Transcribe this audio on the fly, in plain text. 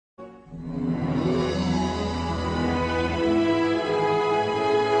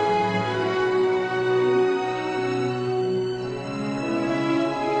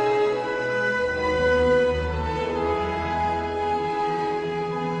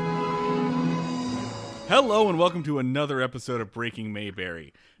Hello and welcome to another episode of Breaking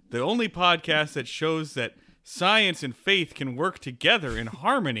Mayberry, the only podcast that shows that science and faith can work together in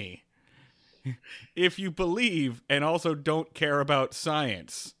harmony. If you believe and also don't care about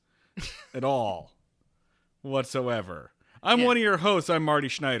science at all whatsoever. I'm one of your hosts. I'm Marty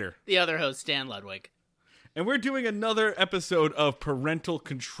Schneider. The other host, Dan Ludwig. And we're doing another episode of Parental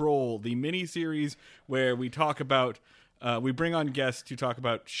Control, the mini-series where we talk about we bring on guests to talk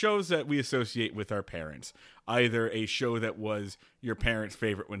about shows that we associate with our parents. Either a show that was your parents'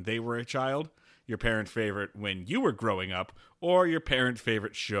 favorite when they were a child, your parents' favorite when you were growing up, or your parents'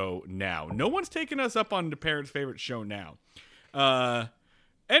 favorite show now. No one's taken us up on the parents' favorite show now.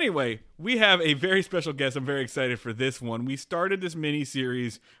 Anyway, we have a very special guest. I'm very excited for this one. We started this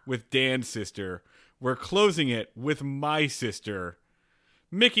mini-series with Dan's sister. We're closing it with my sister.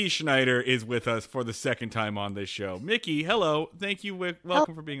 Mickey Schneider is with us for the second time on this show. Mickey, hello. Thank you.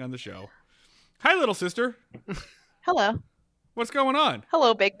 Welcome for being on the show. Hi, little sister. Hello. What's going on?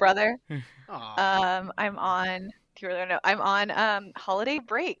 Hello, big brother. I'm on. Do you really know? I'm on holiday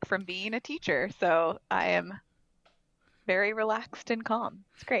break from being a teacher, so I am very relaxed and calm.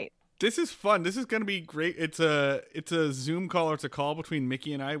 It's great. This is fun. This is going to be great. It's a Zoom call, or it's a call between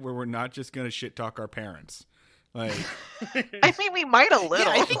Mickey and I where we're not just going to shit talk our parents. Like, I mean, we might a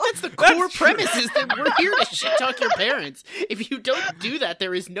little. Yeah, I think that's the core premise, is that we're here to shit talk your parents. If you don't do that,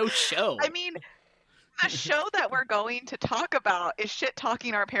 there is no show. I mean, the show that we're going to talk about is shit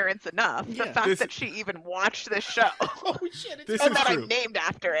talking our parents enough. The fact that she even watched this show. Oh shit! And that I'm named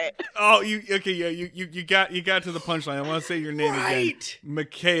after it. Oh, you got to the punchline. I want to say your name again,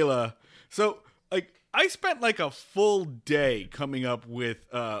 Michaela. So, like, I spent like a full day coming up with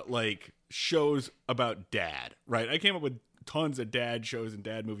shows about dad, right? I came up with tons of dad shows and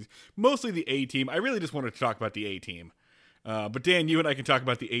dad movies, mostly the A-Team. I really just wanted to talk about the A-Team. But Dan, you and I can talk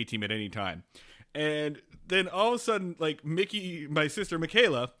about the A-Team at any time. And then all of a sudden, like, Mickey, my sister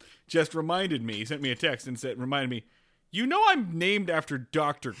Michaela, just reminded me, sent me a text and reminded me, you know I'm named after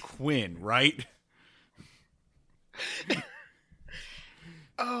Dr. Quinn, right?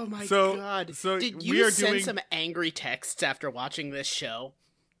 Oh my god. So did you send some angry texts after watching this show?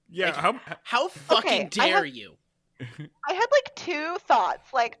 Yeah. Like, how fucking dare you? I had like two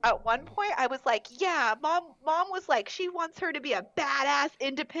thoughts. Like, at one point I was like, yeah, mom was like, she wants her to be a badass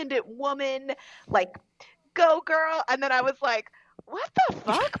independent woman, like, go girl. And then I was like, what the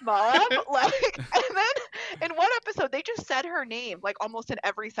fuck, Mom? Like, and then in one episode they just said her name like almost in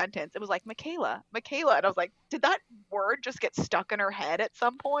every sentence. It was like Michaela, and I was like, did that word just get stuck in her head at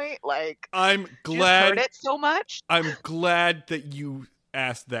some point? Like, I'm glad you just heard it so much. I'm glad that you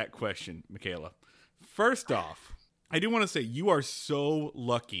asked that question, Michaela. First off, I do want to say you are so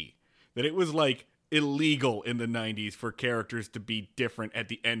lucky that it was like illegal in the 90s for characters to be different at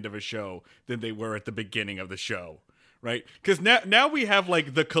the end of a show than they were at the beginning of the show, right? Because now we have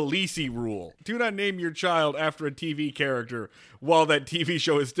like the Khaleesi rule. Do not name your child after a TV character while that TV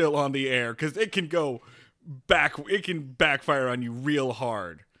show is still on the air, because it can backfire on you real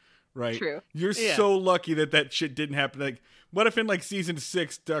hard, right? True. You're so lucky that shit didn't happen. Like, what if in like season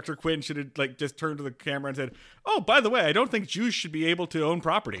 6, Dr. Quinn should have like just turned to the camera and said, "Oh, by the way, I don't think Jews should be able to own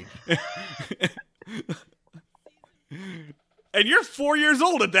property." And you're 4 years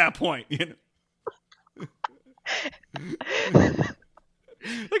old at that point. You know?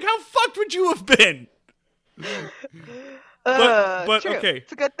 Like, how fucked would you have been? But true. Okay.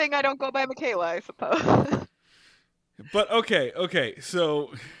 It's a good thing I don't go by Michaela, I suppose. But okay.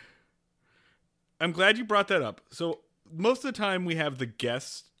 So I'm glad you brought that up. So most of the time we have the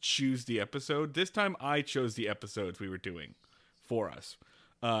guests choose the episode. This time I chose the episodes we were doing for us.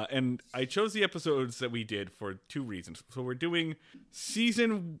 And I chose the episodes that we did for two reasons. So we're doing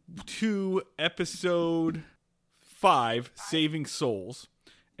season 2, episode 5, Saving Souls.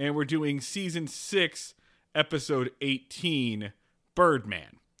 And we're doing season 6, episode 18,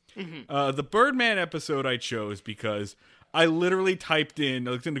 Birdman. Mm-hmm. The Birdman episode I chose because I literally I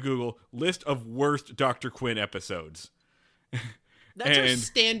looked into Google, list of worst Dr. Quinn episodes. That's our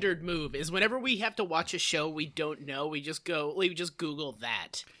standard move, is whenever we have to watch a show we don't know, we just Google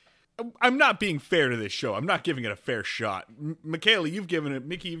that. I'm not being fair to this show. I'm not giving it a fair shot. Michaela,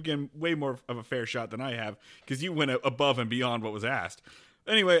 Mickey, you've given way more of a fair shot than I have, because you went above and beyond what was asked.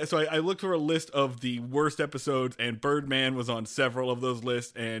 Anyway, so I looked for a list of the worst episodes, and Birdman was on several of those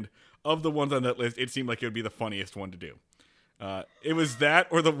lists, and of the ones on that list, it seemed like it would be the funniest one to do. It was that,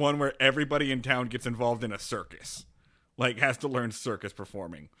 or the one where everybody in town gets involved in a circus. Like, has to learn circus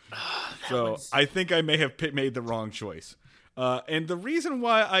performing. I think I may have made the wrong choice. And the reason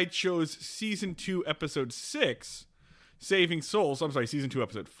why I chose season 2, episode 6, Saving Souls, season 2,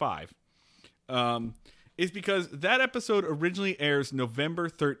 episode 5, is because that episode originally airs November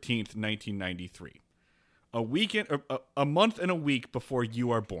 13th, 1993. A month and a week before you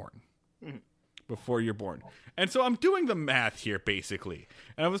are born. Before you're born. And so I'm doing the math here, basically.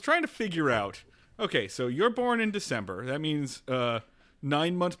 And I was trying to figure out, okay, so you're born in December. That means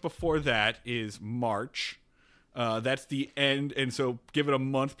 9 months before that is March. That's the end. And so give it a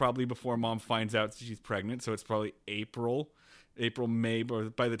month probably before Mom finds out she's pregnant. So it's probably April, May,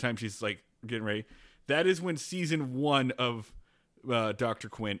 by the time she's like getting ready. That is when season 1 of Dr.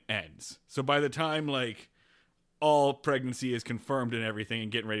 Quinn ends. So by the time like all pregnancy is confirmed and everything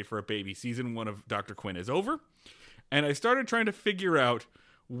and getting ready for a baby, season 1 of Dr. Quinn is over. And I started trying to figure out,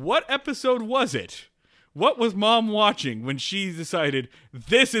 what episode was it? What was Mom watching when she decided,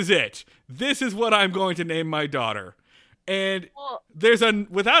 this is it? This is what I'm going to name my daughter. And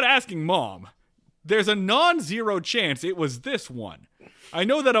without asking Mom, there's a non-zero chance it was this one. I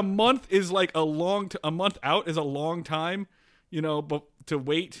know that a month is like a month out is a long time, to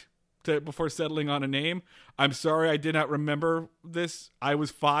wait before settling on a name. I'm sorry I did not remember this. I was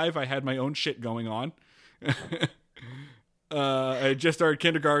 5. I had my own shit going on. I had just started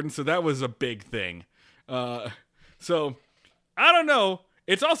kindergarten, so that was a big thing. So, I don't know.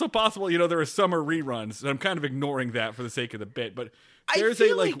 It's also possible, there are summer reruns, and I'm kind of ignoring that for the sake of the bit, but there's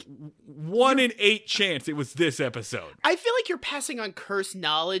a 1 in 8 chance it was this episode. I feel like you're passing on cursed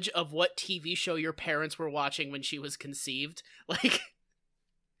knowledge of what TV show your parents were watching when she was conceived. Like,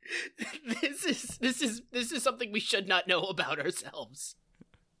 this is something we should not know about ourselves.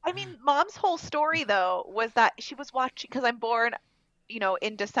 I mean, Mom's whole story, though, was that she was watching, because I'm born,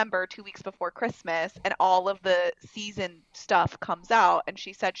 in December, 2 weeks before Christmas, and all of the season stuff comes out, and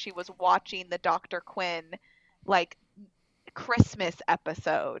she said she was watching the Dr. Quinn, Christmas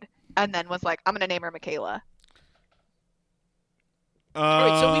episode, and then was like, I'm going to name her Michaela. All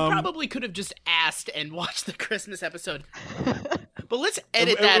right, so we probably could have just asked and watched the Christmas episode. But let's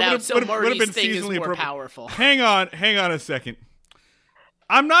edit that out so Marty's thing is more powerful. Hang on a second.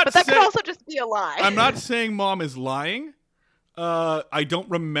 But that could also just be a lie. I'm not saying Mom is lying. I don't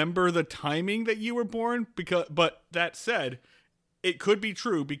remember the timing that you were born, but that said, it could be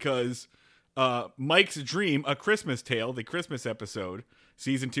true because Mike's Dream, A Christmas Tale, the Christmas episode,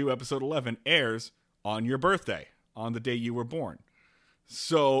 season 2, episode 11, airs on your birthday, on the day you were born.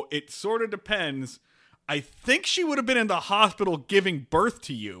 So it sort of depends. I think she would have been in the hospital giving birth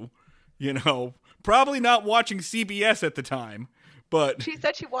to you, probably not watching CBS at the time. But she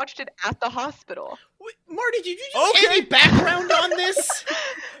said she watched it at the hospital. Wait, Marty, did you just any background on this?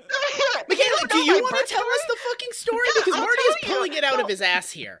 Michaela, do you want to tell us the fucking story? Because Marty is pulling it out of his ass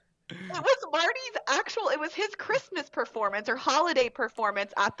here. It was his Christmas performance or holiday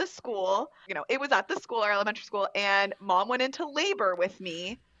performance at the school. It was at the school, our elementary school, and Mom went into labor with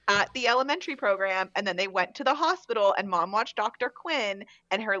me at the elementary program, and then they went to the hospital, and Mom watched Dr. Quinn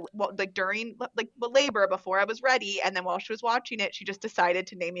and her during labor before I was ready, and then while she was watching it, she just decided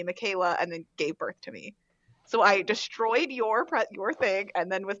to name me Michaela and then gave birth to me. So I destroyed your thing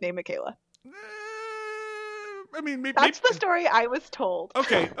and then was named Michaela. I mean, that's the story I was told.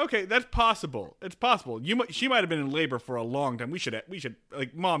 Okay, that's possible. It's possible. She might have been in labor for a long time. We should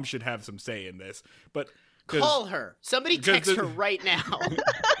Mom should have some say in this, but. Call her. Somebody text her right now.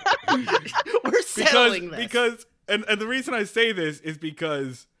 We're settling this. Because the reason I say this is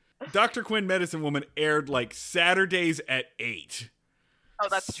because Dr. Quinn Medicine Woman aired Saturdays at 8. Oh,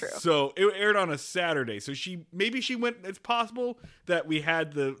 that's true. So it aired on a Saturday. So she went. It's possible that we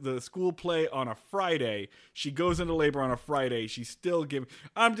had the school play on a Friday. She goes into labor on a Friday. She's still giving.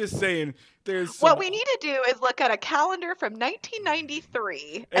 I'm just saying. What we need to do is look at a calendar from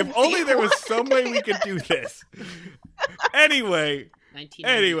 1993. If only there was some way we could do this. Anyway,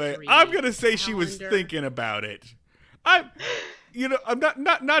 I'm gonna say she was thinking about it. I'm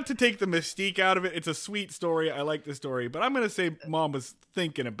not to take the mystique out of it. It's a sweet story. I like the story, but I'm gonna say Mom was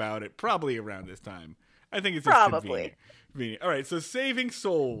thinking about it probably around this time. I think it's just probably convenient. All right, so Saving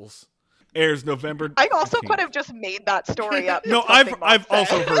Souls airs November. I also could have just made that story up. No, I've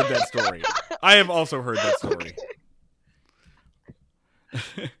also heard that story. I have also heard that story.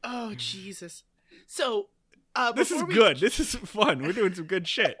 Oh Jesus! So this is good. This is fun. We're doing some good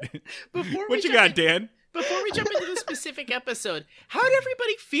shit. What you got, Dan? Before we jump into the specific episode, how did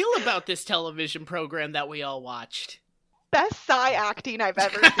everybody feel about this television program that we all watched? Best sigh acting I've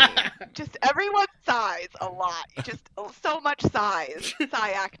ever seen. Just everyone sighs a lot. Just so much sigh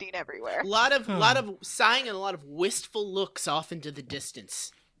acting everywhere. A lot of sighing and a lot of wistful looks off into the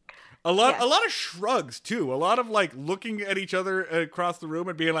distance. A lot of shrugs too. A lot of looking at each other across the room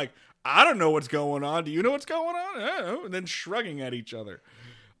and being like, "I don't know what's going on. Do you know what's going on?" I don't know. And then shrugging at each other.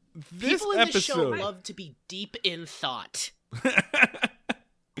 this People in episode... this show love to be deep in thought.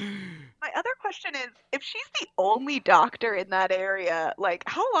 My other question is, if she's the only doctor in that area, like,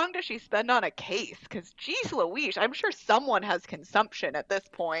 how long does she spend on a case? Because, geez Louise, I'm sure someone has consumption at this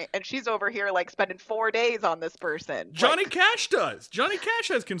point, and she's over here, like, spending 4 days on this person. Johnny like, Cash does. Johnny Cash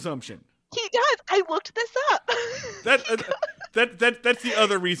has consumption. He does. I looked this up. That's the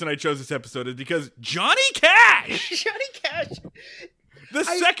other reason I chose this episode, is because Johnny Cash! Johnny Cash!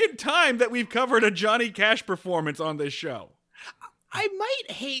 Second time that we've covered a Johnny Cash performance on this show. I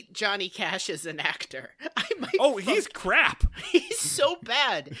might hate Johnny Cash as an actor. He's crap. He's so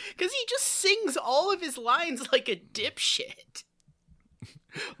bad. Because he just sings all of his lines like a dipshit.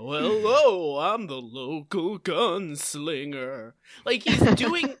 Well, hello, I'm the local gunslinger. Like he's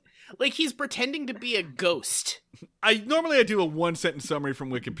doing... Like he's pretending to be a ghost. I do a 1-sentence summary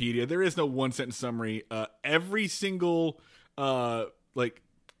from Wikipedia. There is no 1-sentence summary. Every single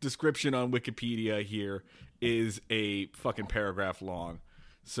description on Wikipedia here is a fucking paragraph long.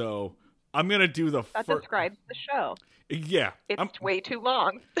 So I'm gonna do that describes the show. Yeah, it's way too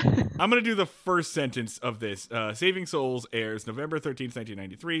long. I'm gonna do the first sentence of this. Saving Souls airs November 13th,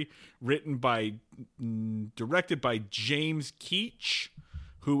 1993. Directed by James Keach,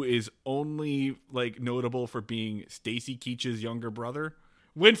 who is only notable for being Stacy Keach's younger brother.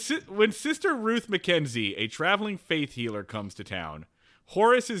 When Sister Ruth Mackenzie, a traveling faith healer, comes to town,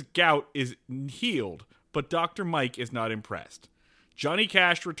 Horace's gout is healed, but Dr. Mike is not impressed. Johnny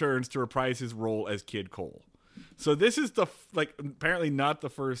Cash returns to reprise his role as Kid Cole. So this is apparently not the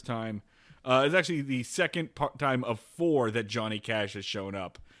first time. It's actually the second time of 4 that Johnny Cash has shown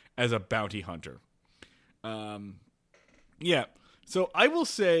up as a bounty hunter. Yeah. So I will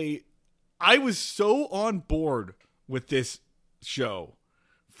say I was so on board with this show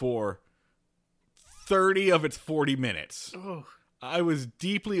for 30 of its 40 minutes. Oh. I was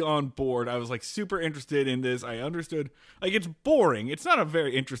deeply on board. I was super interested in this. I understood. It's boring. It's not a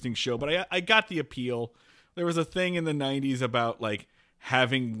very interesting show, but I got the appeal. There was a thing in the 90s about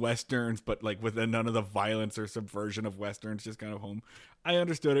having Westerns, but with none of the violence or subversion of Westerns, just kind of home. I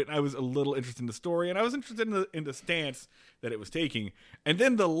understood it. I was a little interested in the story, and I was interested in the stance that it was taking. And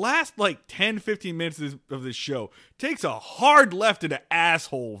then the last 10, 15 minutes of this show takes a hard left into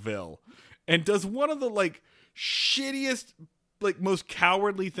Assholeville and does one of the shittiest, most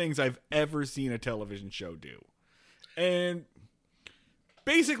cowardly things I've ever seen a television show do. And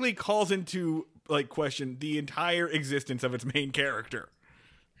basically calls into question the entire existence of its main character.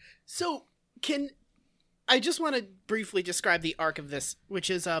 So I just want to briefly describe the arc of this, which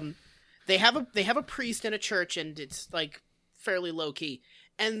is they have a priest in a church, and it's fairly low key.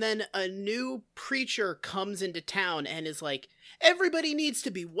 And then a new preacher comes into town and is like, everybody needs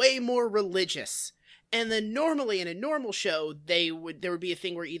to be way more religious. And then normally in a normal show, there would be a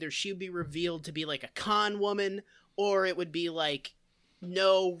thing where either she would be revealed to be a con woman, or it would be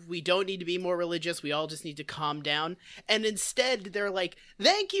no, we don't need to be more religious. We all just need to calm down. And instead, they're like,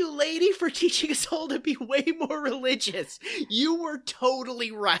 thank you, lady, for teaching us all to be way more religious. You were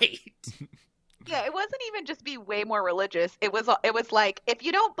totally right. Yeah, it wasn't even just be way more religious. It was if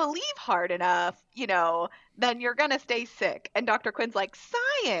you don't believe hard enough, then you're going to stay sick. And Dr. Quinn's like,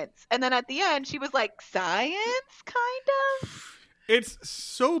 science. And then at the end, she was like, science, kind of? It's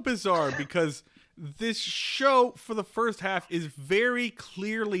so bizarre because this show, for the first half, is very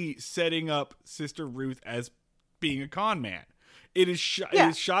clearly setting up Sister Ruth as being a con man. It is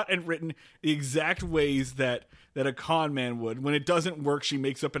shot and written the exact ways that a con man would. When it doesn't work, she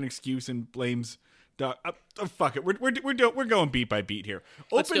makes up an excuse and blames Doc. Fuck it, we're going beat by beat here.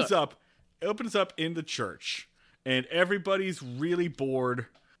 Opens up in the church, and everybody's really bored.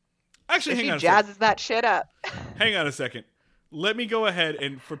 Actually, hang on. She jazzes that shit up. Hang on a second. Let me go ahead,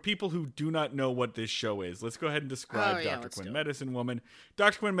 and for people who do not know what this show is, let's go ahead and describe Dr. Quinn, Medicine Woman.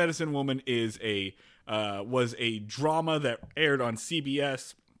 Dr. Quinn, Medicine Woman is was a drama that aired on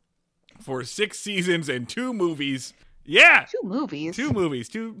CBS for 6 seasons and 2 movies. Yeah! 2 movies? 2 movies.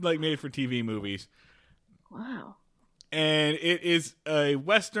 2, made-for-TV movies. Wow. And it is a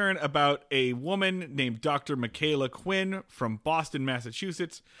Western about a woman named Dr. Michaela Quinn from Boston,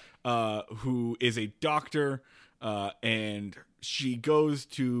 Massachusetts, who is a doctor. And she goes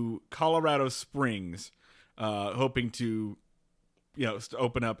to Colorado Springs, hoping to,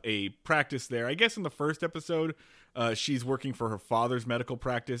 open up a practice there. I guess in the first episode, she's working for her father's medical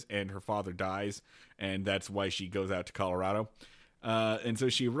practice, and her father dies, and that's why she goes out to Colorado. And so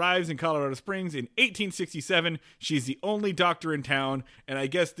she arrives in Colorado Springs in 1867. She's the only doctor in town, and I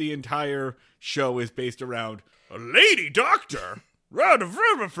guess the entire show is based around a lady doctor.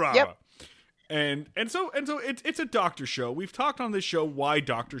 Yep. And so it's a doctor show. We've talked on this show why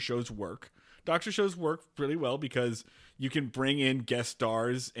doctor shows work. Doctor shows work really well because you can bring in guest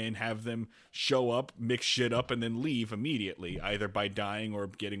stars and have them show up, mix shit up, and then leave immediately, either by dying or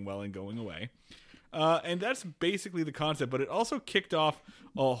getting well and going away. And that's basically the concept. But it also kicked off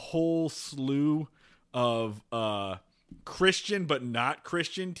a whole slew of Christian but not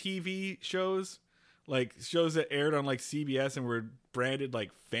Christian TV shows. Like shows that aired on like CBS and were branded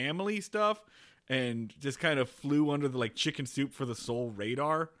like family stuff and just kind of flew under the like chicken soup for the soul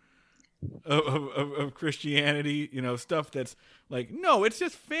radar of Christianity, you know, stuff that's like, no, it's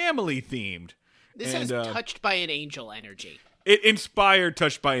just family themed. This has Touched by an Angel energy. It inspired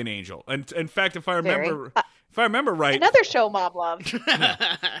Touched by an Angel. And in fact, if I remember right, another show Mom loved.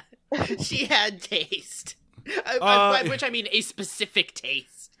 She had taste. By which I mean a specific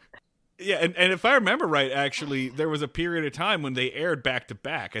taste. Yeah, and if I remember right, actually, there was a period of time when they aired back to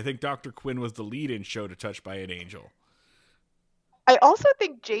back. I think Dr. Quinn was the lead-in show to Touched by an Angel. I also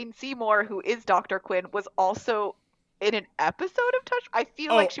think Jane Seymour, who is Dr. Quinn, was also in an episode of Touched. I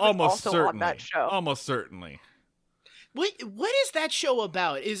feel like she was also on that show. Almost certainly. What is that show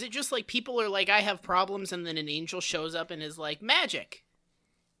about? Is it just like people are like, I have problems, and then an angel shows up and is like, magic?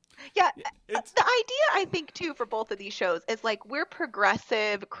 Yeah, the idea, I think, too, for both of these shows is like we're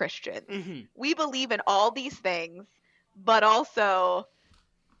progressive Christians. Mm-hmm. We believe in all these things, but also,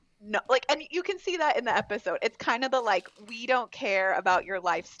 no, like, and you can see that in the episode. It's kind of the like, we don't care about your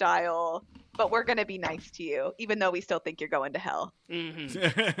lifestyle, but we're going to be nice to you, even though we still think you're going to hell.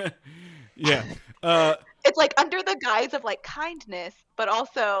 Mm-hmm. Yeah. It's like under the guise of like kindness, but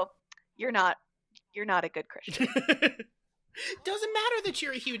also you're not a good Christian. Doesn't matter that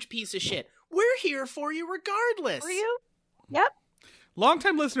you're a huge piece of shit. We're here for you regardless. For you? Yep.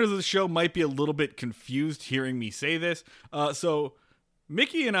 Longtime listeners of the show might be a little bit confused hearing me say this. So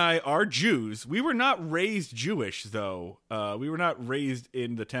Mickey and I are Jews. We were not raised Jewish, though. We were not raised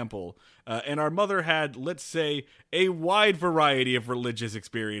in the temple. And our mother had, let's say, a wide variety of religious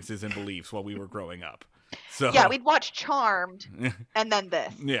experiences and beliefs while we were growing up. So yeah, we'd watch Charmed and then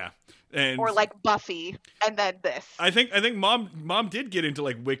this. Yeah. Or like Buffy, and then this. I think mom did get into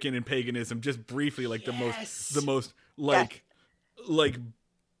like Wiccan and paganism just briefly, like the most like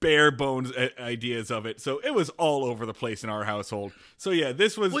bare bones ideas of it. So it was all over the place in our household. So yeah,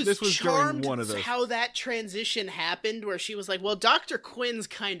 this was during one of those. How that transition happened, where she was like, "Well, Dr. Quinn's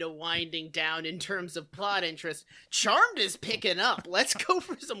kind of winding down in terms of plot interest. Charmed is picking up. Let's go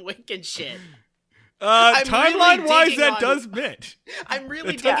for some Wiccan shit." Timeline-wise, that does fit. I'm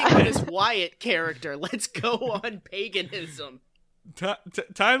really digging on this Wyatt character. Let's go on paganism.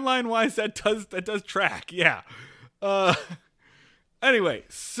 Timeline-wise, that does track. Yeah. Anyway,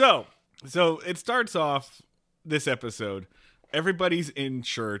 so it starts off this episode. Everybody's in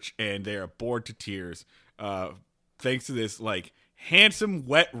church and they are bored to tears, thanks to this like handsome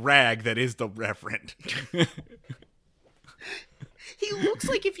wet rag that is the Reverend. He looks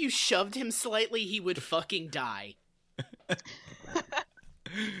like if you shoved him slightly, he would fucking die.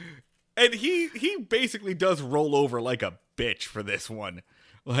 And he basically does roll over like a bitch for this one.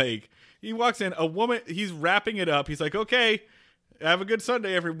 Like, he walks in, a woman, he's wrapping it up. He's like, okay, have a good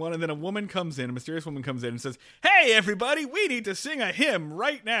Sunday, everyone. And then a mysterious woman comes in and says, hey, everybody, we need to sing a hymn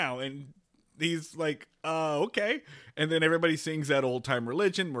right now. And he's like, okay. And then everybody sings that old time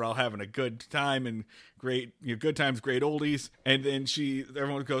religion. We're all having a good time and great, good times, great oldies. And then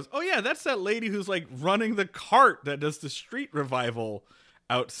everyone goes, oh yeah, that's that lady who's like running the cart that does the street revival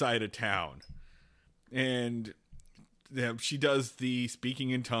outside of town. And she does the speaking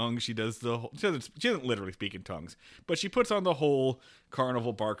in tongues. She doesn't literally speak in tongues, but she puts on the whole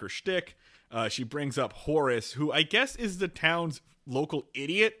Carnival Barker shtick. She brings up Horace, who I guess is the town's local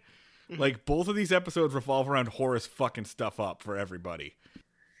idiot. Like, both of these episodes revolve around Horace fucking stuff up for everybody.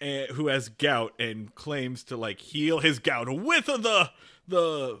 Who has gout and claims to, like, heal his gout with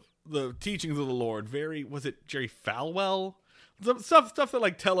the teachings of the Lord. Was it Jerry Falwell? Stuff that,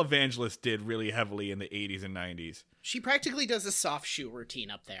 like, televangelists did really heavily in the 80s and 90s. She practically does a soft shoe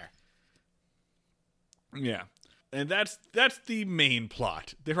routine up there. Yeah. And that's the main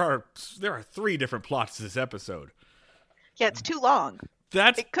plot. There are 3 different plots to this episode. Yeah, it's too long.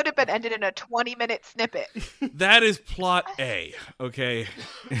 It could have been ended in a 20-minute snippet. That is plot A, okay?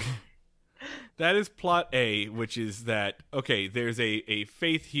 That is plot A, which is that, okay, there's a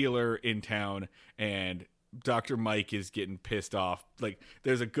faith healer in town, and Dr. Mike is getting pissed off. Like,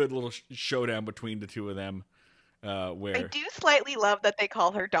 there's a good little showdown between the two of them. Where I do slightly love that they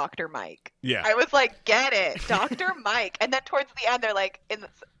call her Dr. Mike. Yeah. I was like, get it, Dr. Mike. And then towards the end, they're like,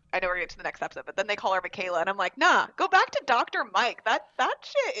 I know we're getting to the next episode, but then they call her Michaela, and I'm like, nah, go back to Dr. Mike. That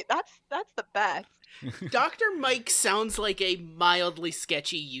shit, that's the best. Dr. Mike sounds like a mildly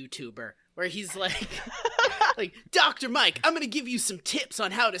sketchy YouTuber where he's like, like, Dr. Mike, I'm going to give you some tips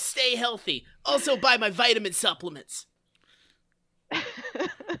on how to stay healthy. Also buy my vitamin supplements.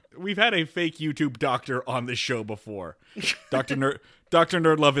 We've had a fake YouTube doctor on this show before. Dr.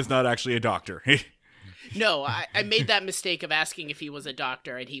 Nerdlove is not actually a doctor. No, I made that mistake of asking if he was a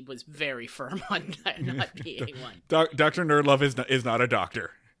doctor, and he was very firm on not being one. Dr. Nerdlove is not a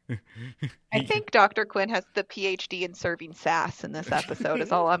doctor. I think Dr. Quinn has the PhD in serving sass in this episode, is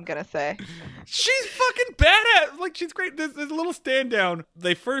all I'm going to say. She's fucking badass. Like, she's great. There's a little stand down.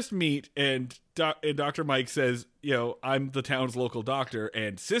 They first meet, and Dr. Mike says, I'm the town's local doctor.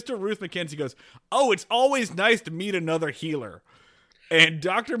 And Sister Ruth McKenzie goes, oh, it's always nice to meet another healer. And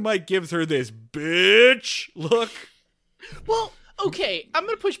Dr. Mike gives her this bitch look. Well, okay, I'm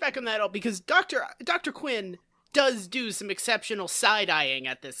going to push back on that all because Dr. Quinn does do some exceptional side-eyeing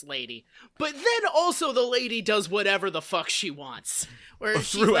at this lady. But then also the lady does whatever the fuck she wants. Where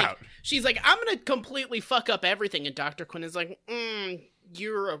she's like, I'm going to completely fuck up everything. And Dr. Quinn is like,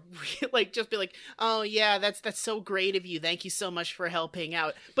 you're a like, just be like, oh yeah, that's so great of you. Thank you so much for helping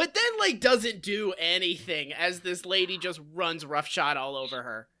out. But then like doesn't do anything as this lady just runs roughshod all over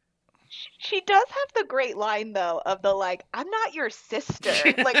her. She does have the great line though of the like, I'm not your sister.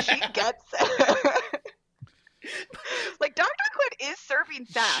 Like she gets it. Like Dr. Quinn is serving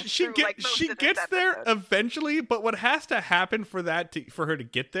sass. She gets there eventually, but what has to happen for her to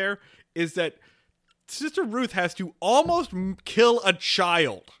get there is that Sister Ruth has to almost kill a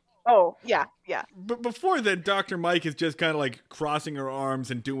child. Oh, yeah. But before then, Dr. Mike is just kind of like crossing her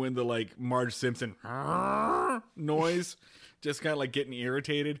arms and doing the like Marge Simpson noise, just kind of like getting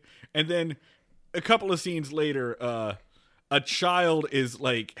irritated. And then a couple of scenes later, a child is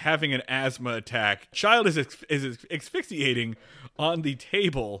like having an asthma attack. Child is asphyxiating on the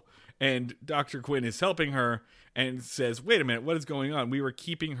table, and Dr. Quinn is helping her and says, wait a minute, what is going on? We were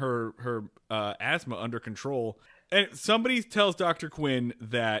keeping her asthma under control. And somebody tells Dr. Quinn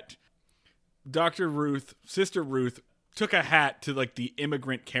that Sister Ruth, took a hat to like the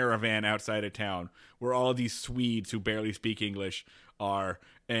immigrant caravan outside of town where all these Swedes who barely speak English are,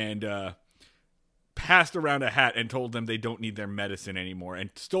 and passed around a hat and told them they don't need their medicine anymore,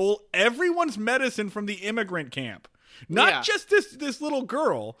 and stole everyone's medicine from the immigrant camp. Not just this little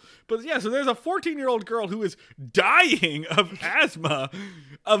girl, but so there's a 14-year-old girl who is dying of asthma,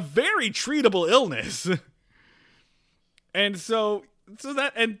 a very treatable illness. And so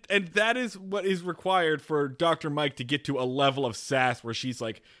that and that is what is required for Dr. Mike to get to a level of sass where she's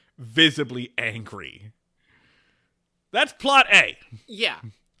like visibly angry. That's plot A. Yeah.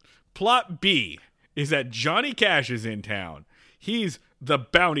 Plot B is that Johnny Cash is in town. He's the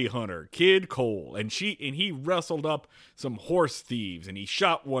bounty hunter, Kid Cole, and he wrestled up some horse thieves, and he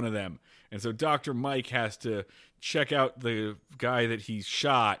shot one of them. And so Dr. Mike has to check out the guy that he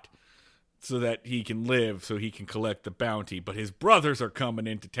shot so that he can live, so he can collect the bounty. But his brothers are coming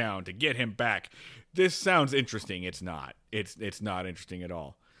into town to get him back. This sounds interesting. It's not. It's not interesting at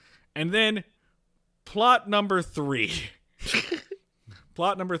all. And then plot number 3.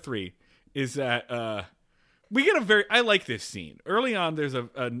 Plot number 3 is that we get I like this scene. Early on, there's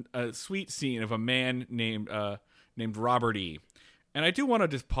a sweet scene of a man named Robert E. And I do want to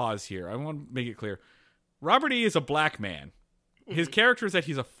just pause here. I want to make it clear. Robert E. is a black man. His character is that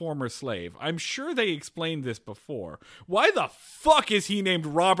he's a former slave. I'm sure they explained this before. Why the fuck is he named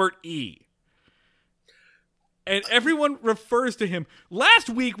Robert E.? And everyone refers to him. Last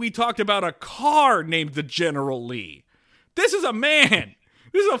week, we talked about a car named the General Lee. This is a man.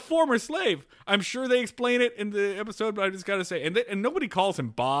 This is a former slave. I'm sure they explain it in the episode, but I just got to say, and nobody calls him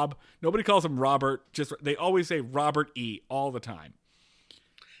Bob. Nobody calls him Robert. They always say Robert E. all the time.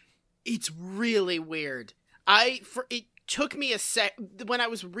 It's really weird. It took me a sec when I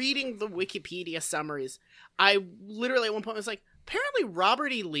was reading the Wikipedia summaries. I literally at one point was like, apparently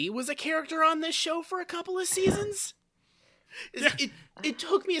Robert E. Lee was a character on this show for a couple of seasons. Yeah. It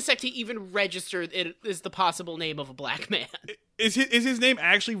took me a sec to even register it as the possible name of a black man. Is his name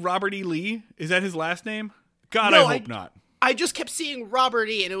actually Robert E. Lee? Is that his last name? God, no, I hope not. I just kept seeing Robert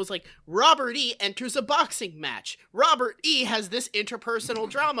E. and it was like, Robert E. enters a boxing match. Robert E. has this interpersonal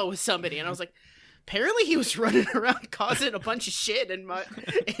drama with somebody. And I was like, apparently he was running around causing a bunch of shit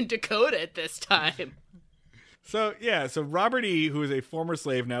in Dakota at this time. So Robert E., who is a former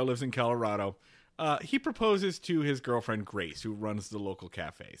slave, now lives in Colorado. He proposes to his girlfriend Grace, who runs the local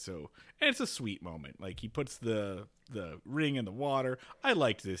cafe. And it's a sweet moment. Like, he puts the ring in the water. I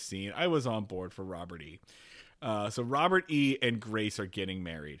liked this scene. I was on board for Robert E. So Robert E. and Grace are getting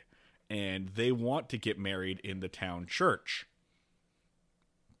married, and they want to get married in the town church,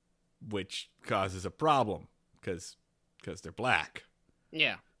 which causes a problem because they're black.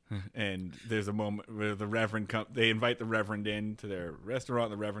 Yeah. And there's a moment where the Reverend they invite the Reverend in to their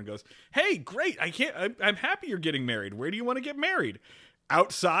restaurant. And the Reverend goes, "Hey, great! I'm happy you're getting married. Where do you want to get married?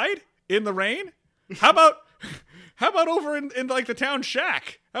 Outside in the rain? How about over in like the town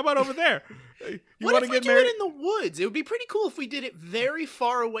shack? How about over there? What if we do it in the woods? It would be pretty cool if we did it very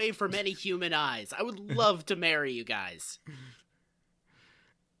far away from any human eyes. I would love to marry you guys."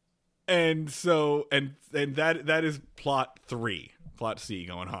 And so and that is plot C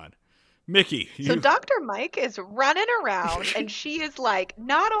going on. Mickey. So Dr. Mike is running around and she is like,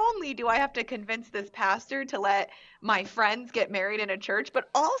 not only do I have to convince this pastor to let my friends get married in a church, but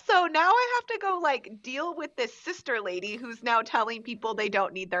also now I have to go like deal with this sister lady who's now telling people they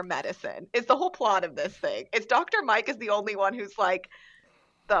don't need their medicine. It's the whole plot of this thing. It's Dr. Mike is the only one who's like,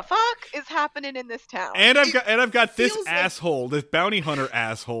 the fuck is happening in this town? And I've got this asshole, this bounty hunter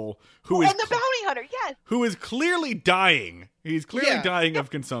asshole who is the bounty hunter, yes, who is clearly dying. He's clearly dying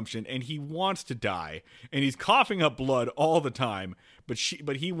of consumption, and he wants to die, and he's coughing up blood all the time. But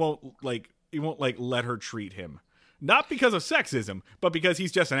he won't let her treat him, not because of sexism, but because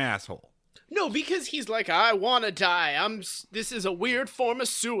he's just an asshole. No, because he's like, I want to die. This is a weird form of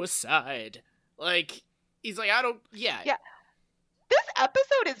suicide. Like, he's like, I don't. Yeah. This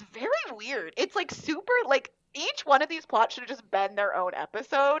episode is very weird. It's like super, like, each one of these plots should have just been their own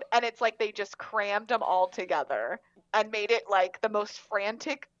episode, and it's like they just crammed them all together and made it like the most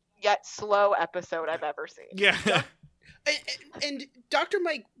frantic yet slow episode I've ever seen. Yeah. And Dr.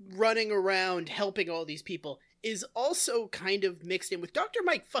 Mike running around helping all these people is also kind of mixed in with Dr.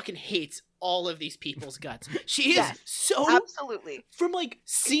 Mike fucking hates all of these people's guts. She is absolutely. From like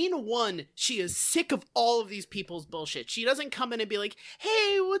scene 1, she is sick of all of these people's bullshit. She doesn't come in and be like,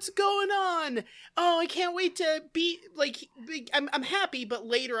 "Hey, what's going on? Oh, I can't wait to be like, I'm happy, but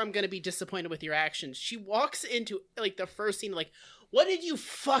later I'm gonna be disappointed with your actions." She walks into like the first scene like, "What did you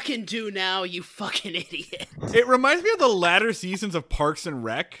fucking do now, you fucking idiot?" It reminds me of the latter seasons of Parks and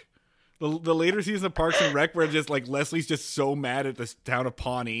Rec. The later seasons of Parks and Rec where just like Leslie's just so mad at the town of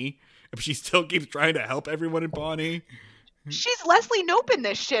Pawnee, but she still keeps trying to help everyone in Pawnee. She's Leslie Noping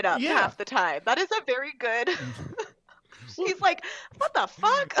this shit up half the time. That is a very good. She's like, what the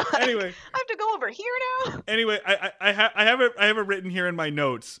fuck? Anyway, I have to go over here now. Anyway, I have it written here in my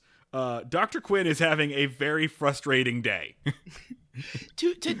notes. Dr. Quinn is having a very frustrating day.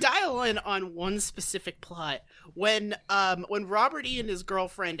 To dial in on one specific plot, when Robert E. and his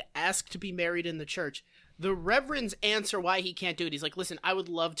girlfriend ask to be married in the church, the Reverend's answer why he can't do it. He's like, "Listen, I would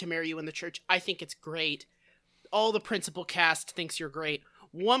love to marry you in the church. I think it's great. All the principal cast thinks you're great.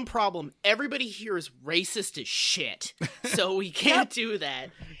 One problem, everybody here is racist as shit, so we can't do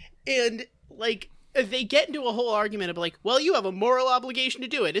that." And like, they get into a whole argument of like, "Well, you have a moral obligation to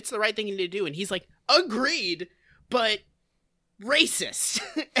do it. It's the right thing to do." And he's like, "Agreed, but racist."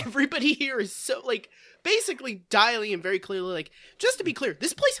 Everybody here is so like basically dialing in very clearly like, just to be clear,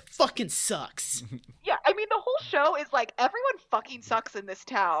 this place fucking sucks. Yeah, I mean the whole show is like everyone fucking sucks in this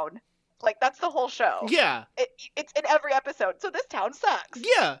town. Like that's the whole show. Yeah, it's in every episode. So this town sucks.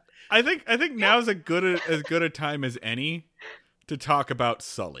 Yeah, I think now's as good a time as any to talk about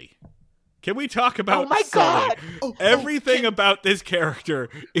Sully. Can we talk about Sully? God. Everything about this character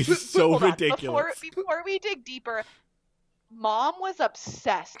is so ridiculous. Before we dig deeper, Mom was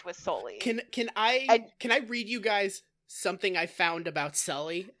obsessed with Sully. Can I read you guys something I found about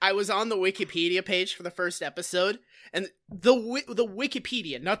Sully? I was on the Wikipedia page for the first episode, and the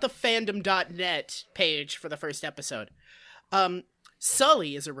Wikipedia, not the fandom.net page for the first episode.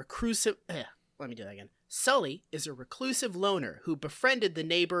 Sully is a reclusive. Let me do that again. Sully is a reclusive loner who befriended the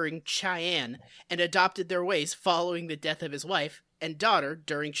neighboring Cheyenne and adopted their ways following the death of his wife and daughter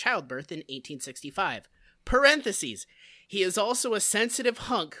during childbirth in 1865. Parentheses. He is also a sensitive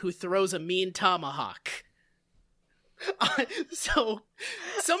hunk who throws a mean tomahawk. So,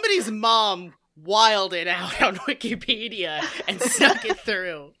 somebody's mom wilded out on Wikipedia and snuck it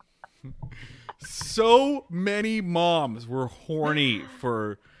through. So many moms were horny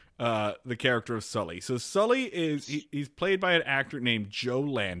for the character of Sully. So Sully he's played by an actor named Joe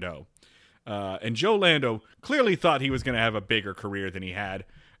Lando. And Joe Lando clearly thought he was going to have a bigger career than he had.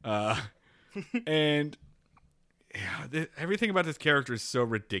 And everything about this character is so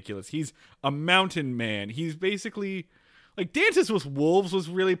ridiculous. He's a mountain man. He's basically like Dances with Wolves was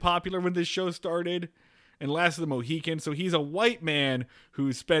really popular when this show started. and Last of the Mohicans. So he's a white man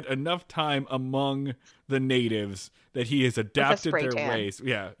who spent enough time among the natives that he has adapted their ways.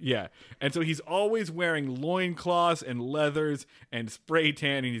 Yeah. And so he's always wearing loincloths and leathers and spray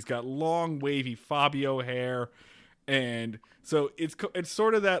tan, and he's got long, wavy Fabio hair. And so it's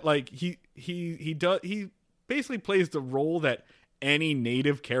sort of that, like, he basically plays the role that any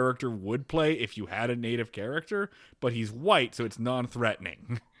native character would play if you had a native character, but he's white, so it's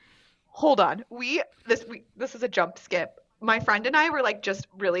non-threatening. Hold on. This is a jump skip. My friend and I were like just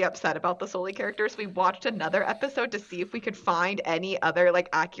really upset about the Sully characters. We watched another episode to see if we could find any other like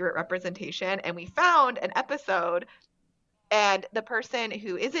accurate representation, and we found an episode, and the person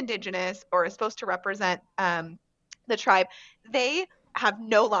who is indigenous or is supposed to represent the tribe, they have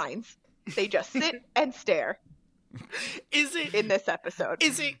no lines. They just sit and stare. Is it in this episode?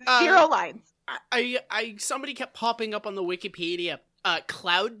 Is it 0 lines? I somebody kept popping up on the Wikipedia.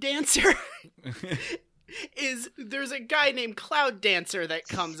 Cloud Dancer. There's a guy named Cloud Dancer that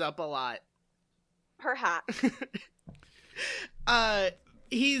comes up a lot. Perhaps.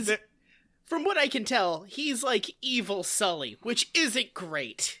 He's from what I can tell, he's like evil Sully, which isn't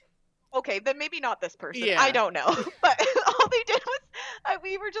great. Okay, then maybe not this person. Yeah. I don't know. But all they did was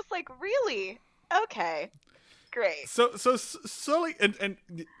we were just like, really? Okay. Great. So Sully and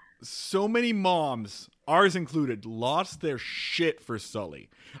so many moms, ours included, lost their shit for Sully.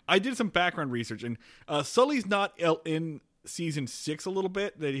 I did some background research, and Sully's not in season 6 a little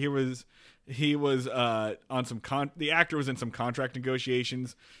bit. That he was on some the actor was in some contract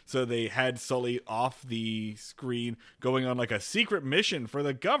negotiations, so they had Sully off the screen going on like a secret mission for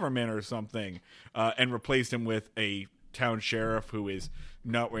the government or something, and replaced him with a town sheriff who is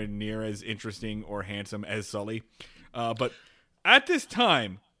nowhere near as interesting or handsome as Sully. But at this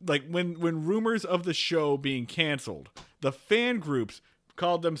time, like when rumors of the show being canceled, the fan groups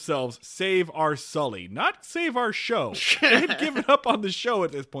called themselves Save Our Sully, not Save Our Show. They had given up on the show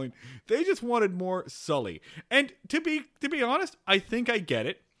at this point. They just wanted more Sully. And to be honest, I think I get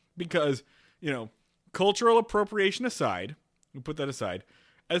it, because, you know, cultural appropriation aside, we put that aside,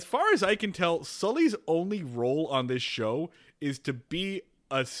 as far as I can tell, Sully's only role on this show is to be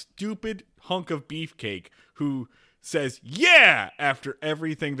a stupid hunk of beefcake who says "yeah" after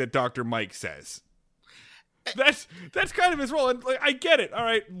everything that Dr. Mike says. That's kind of his role, and like, I get it. All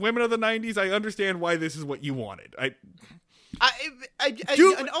right, women of the '90s, I understand why this is what you wanted.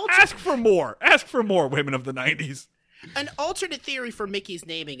 Ask for more. Ask for more, women of the '90s. An alternate theory for Mickey's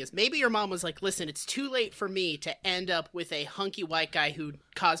naming is maybe your mom was like, listen, it's too late for me to end up with a hunky white guy who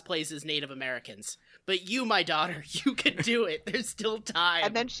cosplays as Native Americans. But you, my daughter, you can do it. There's still time.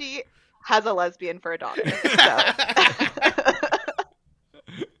 And then she has a lesbian for a daughter.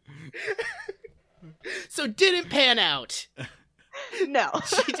 So didn't pan out. No.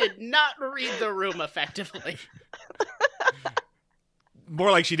 She did not read the room effectively.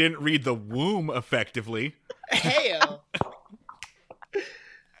 More like she didn't read the womb effectively. Heyo.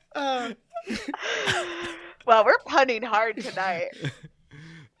 Well, we're punning hard tonight.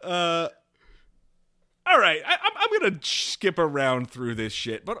 All right, I'm gonna skip around through this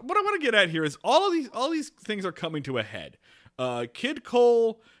shit, but what I want to get at here is all these things are coming to a head. Kid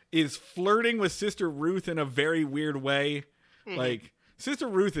Cole is flirting with Sister Ruth in a very weird way. Mm-hmm. Like, Sister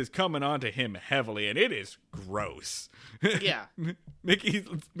Ruth is coming on to him heavily, and it is gross. Yeah. Mickey,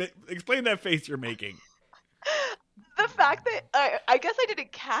 explain that face you're making. The fact that I guess I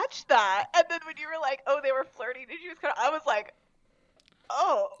didn't catch that, and then when you were like, "Oh, they were flirting," and she was kind of, I was like,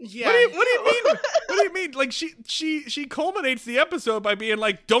 "Oh, yeah." What do you mean? What do you mean? Like she culminates the episode by being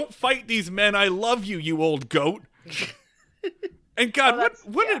like, "Don't fight these men. I love you, you old goat." And God,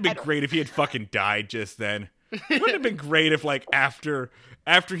 wouldn't it have been great if he had fucking died just then? Wouldn't it have been great if, like, after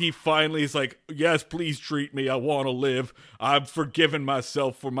he finally is like, "Yes, please treat me. I want to live. I've forgiven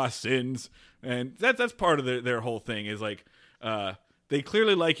myself for my sins." And that's part of their whole thing is like, they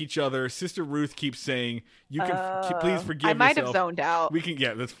clearly like each other. Sister Ruth keeps saying, "You can please forgive yourself." I might have zoned out. We can,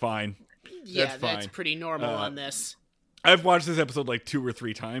 yeah, that's fine. Yeah, that's fine. That's pretty normal on this. I've watched this episode like 2 or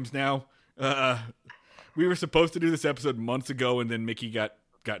 3 times now. We were supposed to do this episode months ago, and then Mickey got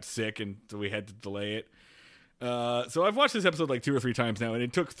sick, and so we had to delay it. So I've watched this episode like 2 or 3 times now, and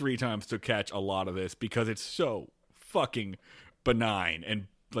it took 3 times to catch a lot of this because it's so fucking benign and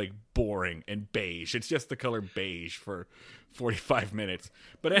like boring and beige. It's just the color beige for 45 minutes.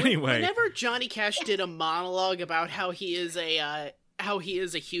 But anyway, whenever Johnny Cash did a monologue about how he is a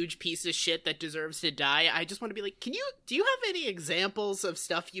huge piece of shit that deserves to die, I just want to be like, do you have any examples of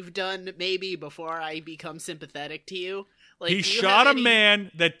stuff you've done maybe before I become sympathetic to you? Like, he shot a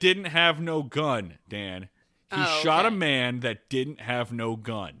man that didn't have no gun, Dan. He shot a man that didn't have no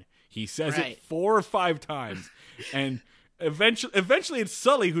gun. He says Right. it 4 or 5 times, and eventually it's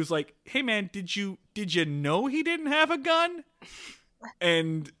Sully who's like, "Hey man, did you know he didn't have a gun?"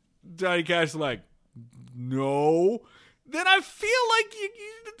 And Johnny Cash is like, "No." Then I feel like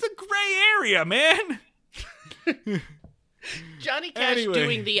it's a gray area, man. Johnny Cash Anyway.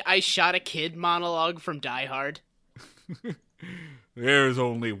 doing the "I shot a kid" monologue from Die Hard. There's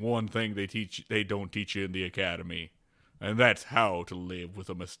only one thing they don't teach you in the academy, and that's how to live with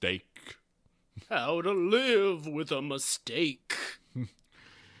a mistake. How to live with a mistake.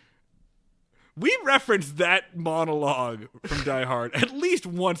 We reference that monologue from Die Hard at least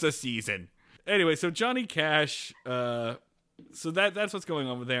once a season. Anyway, so Johnny Cash, so that's what's going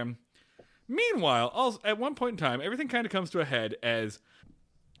on with them. Meanwhile, also, at one point in time, everything kind of comes to a head as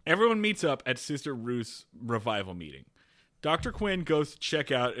everyone meets up at Sister Ruth's revival meeting. Dr. Quinn goes to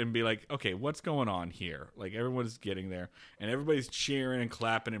check out and be like, okay, what's going on here? Like, everyone's getting there, and everybody's cheering and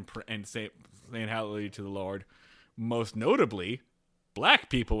clapping and saying hallelujah to the Lord. Most notably, black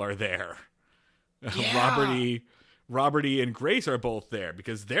people are there. Yeah. Robert E. and Grace are both there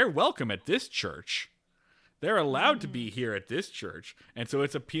because they're welcome at this church. They're allowed to be here at this church, and so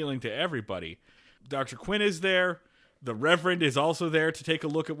it's appealing to everybody. Dr. Quinn is there. The Reverend is also there to take a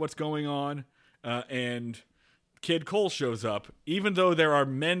look at what's going on, and Kid Cole shows up, even though there are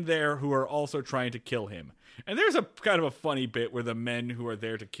men there who are also trying to kill him. And there's a kind of a funny bit where the men who are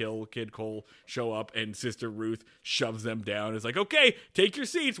there to kill Kid Cole show up, and Sister Ruth shoves them down. It's like, okay, take your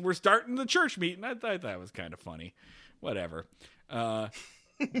seats. We're starting the church meeting. I thought that was kind of funny. Whatever.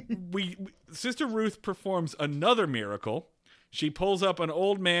 Sister Ruth performs another miracle. She pulls up an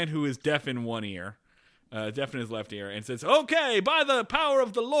old man who is deaf in one ear, deaf in his left ear, and says, okay, by the power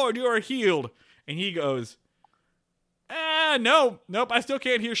of the Lord, you are healed. And he goes, nope, I still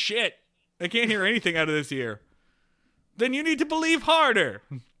can't hear shit. I can't hear anything out of this ear. Then you need to believe harder.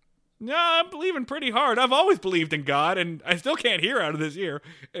 No, I'm believing pretty hard. I've always believed in God, and I still can't hear out of this ear.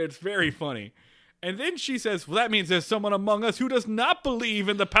 It's very funny. And then she says, well, that means there's someone among us who does not believe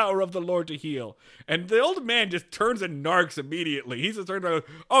in the power of the Lord to heal. And the old man just turns and narks immediately. He's just turned around,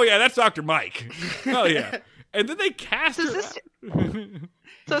 oh yeah, that's Dr. Mike. Oh yeah. And then they cast her.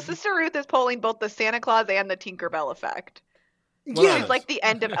 So Sister Ruth is pulling both the Santa Claus and the Tinkerbell effect. Well, It's like the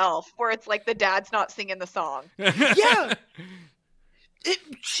end of Elf, where it's like the dad's not singing the song. Yeah.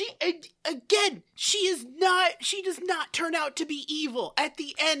 She does not turn out to be evil. At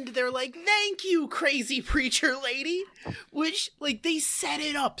the end, they're like, thank you, crazy preacher lady. Which, like, they set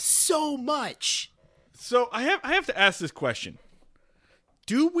it up so much. So I have to ask this question.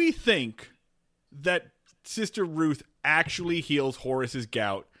 Do we think that Sister Ruth actually heals Horace's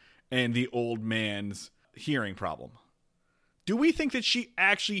gout and the old man's hearing problem? Do we think that she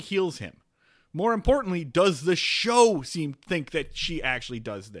actually heals him? More importantly, does the show think that she actually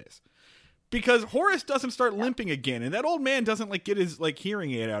does this? Because Horace doesn't start limping again, and that old man doesn't get his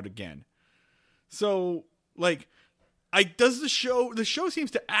hearing aid out again. So does the show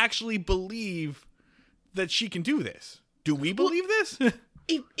seems to actually believe that she can do this? Do we believe this?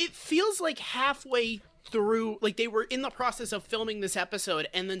 It feels like halfway through, like they were in the process of filming this episode,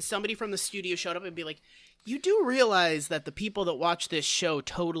 and then somebody from the studio showed up and be like, you do realize that the people that watch this show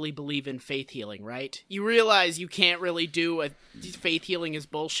totally believe in faith healing, right? You realize you can't really do a faith healing is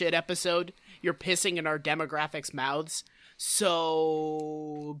bullshit episode. You're pissing in our demographics' mouths.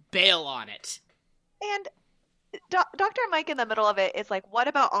 So bail on it. And Dr. Mike in the middle of it is like, what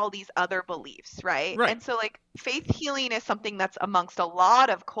about all these other beliefs, right? Right. And so faith healing is something that's amongst a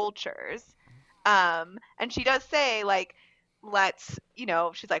lot of cultures. And she does say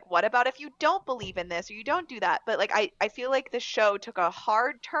she's like, what about if you don't believe in this or you don't do that? But I feel like the show took a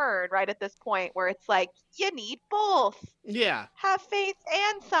hard turn right at this point where it's like, you need both. Yeah. Have faith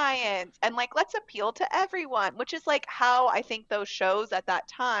and science. And let's appeal to everyone, which is how I think those shows at that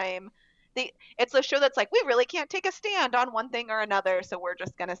time, it's a show that's we really can't take a stand on one thing or another. So we're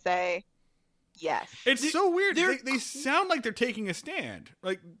just going to say, yes. It's so weird. They sound like they're taking a stand.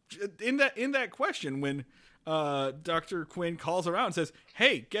 In that question when Dr. Quinn calls around and says,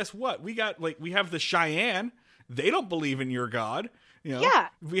 "Hey, guess what? We have the Cheyenne. They don't believe in your God. Yeah.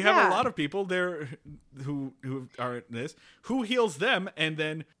 We have a lot of people there who are in this. Who heals them?" And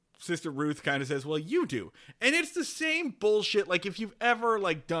then Sister Ruth kind of says, "Well, you do." And it's the same bullshit. If you've ever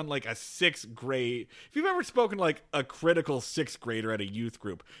done a sixth grade, if you've ever spoken to a critical sixth grader at a youth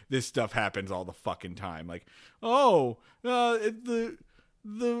group, this stuff happens all the fucking time.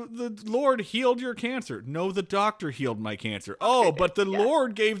 The Lord healed your cancer. No, the doctor healed my cancer. Oh, but the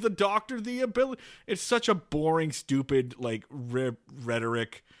Lord gave the doctor the ability. It's such a boring, stupid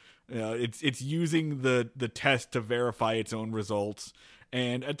rhetoric. It's using the test to verify its own results.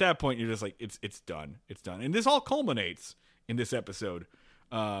 And at that point, you're just like, it's done. It's done. And this all culminates in this episode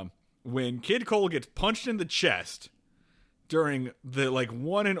when Kid Cole gets punched in the chest during the like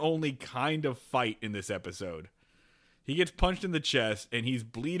one and only kind of fight in this episode. He gets punched in the chest and he's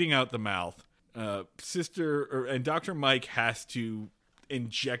bleeding out the mouth. And Dr. Mike has to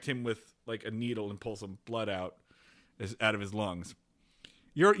inject him with like a needle and pull some blood out of his lungs.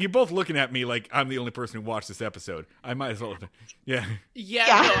 You're both looking at me like I'm the only person who watched this episode. I might as well. Yeah. Yeah.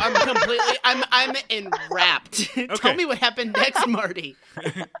 No, I'm completely. I'm enwrapped. Tell me what happened next, Marty.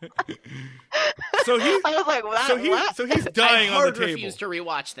 I was like, what? So he's dying on the table. I refuse to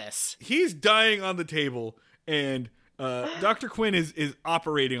rewatch this. He's dying on the table, and Dr. Quinn is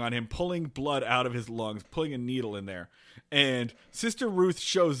operating on him, pulling blood out of his lungs, putting a needle in there. And Sister Ruth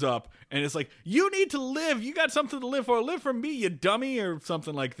shows up and it's like, you need to live. You got something to live for. Live for me, you dummy, or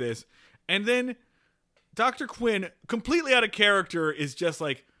something like this. And then Dr. Quinn, completely out of character, is just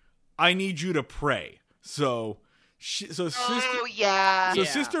like, I need you to pray. So Sister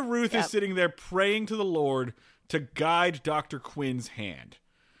Ruth is sitting there praying to the Lord to guide Dr. Quinn's hand.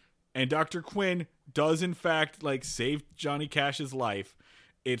 And Dr. Quinn does, in fact, like, save Johnny Cash's life.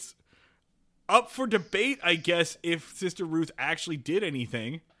 It's up for debate, I guess, if Sister Ruth actually did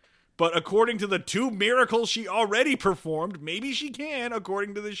anything. But according to the 2 miracles she already performed, maybe she can,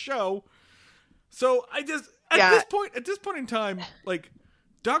 according to the show. So I just, at this point in time, like,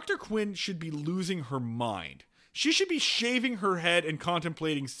 Dr. Quinn should be losing her mind. She should be shaving her head and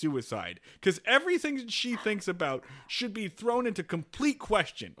contemplating suicide. Because everything she thinks about should be thrown into complete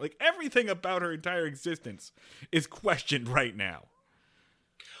question. Like, everything about her entire existence is questioned right now.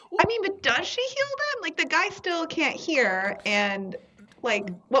 I mean, but does she heal them? Like, the guy still can't hear, and, like,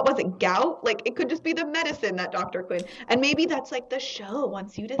 what was it, gout? Like, it could just be the medicine that Dr. Quinn, and maybe that's, like, the show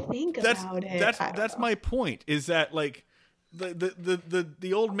wants you to think about it. That's my point, is that, like,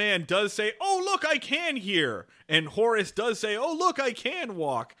 the old man does say, oh, look, I can hear, and Horace does say, oh, look, I can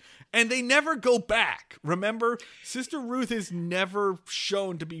walk, and they never go back. Remember, Sister Ruth is never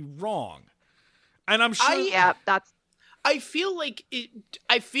shown to be wrong. And I'm sure... I feel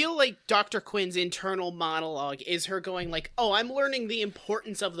like Dr. Quinn's internal monologue is her going like, oh, I'm learning the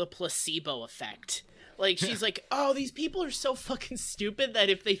importance of the placebo effect. Like, she's like, oh, these people are so fucking stupid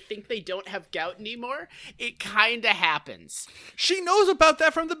that if they think they don't have gout anymore, it kind of happens. She knows about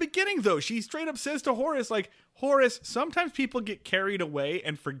that from the beginning, though. She straight up says to Horace, like, Horace, sometimes people get carried away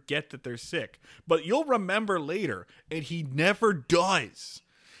and forget that they're sick, but you'll remember later, and he never does.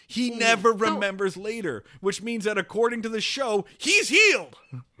 He never remembers later, which means that according to the show, he's healed.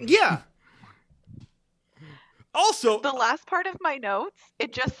 Yeah. Also, the last part of my notes,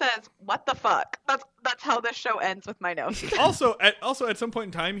 it just says, what the fuck? That's how this show ends with my notes. also at some point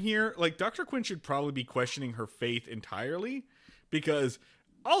in time here, like, Dr. Quinn should probably be questioning her faith entirely, because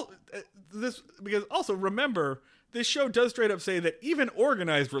also remember, this show does straight up say that even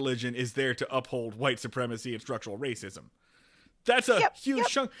organized religion is there to uphold white supremacy and structural racism. That's a huge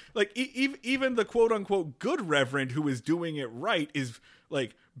chunk. Like, even the quote-unquote good reverend who is doing it right is,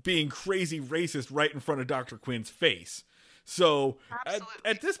 like, being crazy racist right in front of Dr. Quinn's face. So,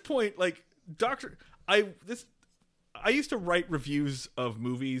 at this point, like, I used to write reviews of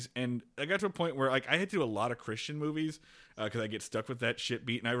movies, and I got to a point where, like, I had to do a lot of Christian movies because I get stuck with that shit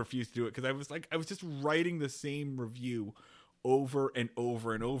beat, and I refused to do it because I was just writing the same review over and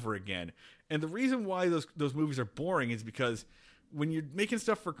over and over again. And the reason why those movies are boring is because when you're making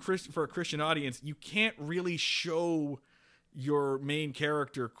stuff for a Christian audience, you can't really show your main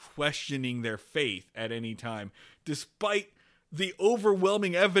character questioning their faith at any time, despite the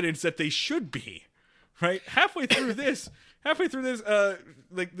overwhelming evidence that they should be. Right? Halfway through this,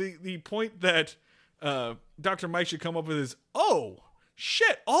 like the point that Dr. Mike should come up with is, oh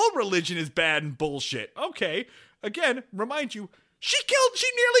shit, all religion is bad and bullshit. Okay, again, remind you, she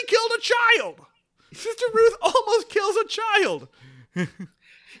nearly killed a child. Sister Ruth almost kills a child.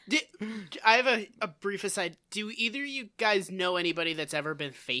 I have a brief aside. Do either of you guys know anybody that's ever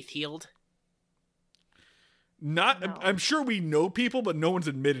been faith healed? No. I'm sure we know people, but no one's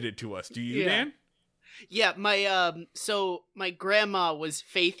admitted it to us. Do you, Dan? Yeah, my grandma was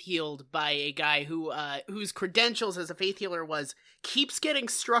faith healed by a guy whose credentials as a faith healer was keeps getting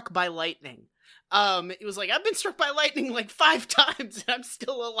struck by lightning. It was like, I've been struck by lightning like 5 times and I'm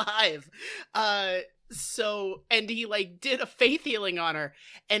still alive. And he like did a faith healing on her,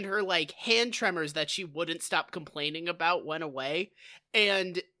 and her like hand tremors that she wouldn't stop complaining about went away.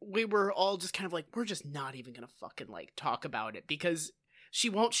 And we were all just kind of like, we're just not even gonna fucking like talk about it because she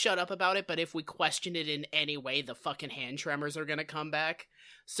won't shut up about it, but if we question it in any way, the fucking hand tremors are gonna come back.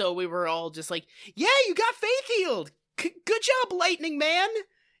 So we were all just like, yeah, you got faith healed. Good job, Lightning Man.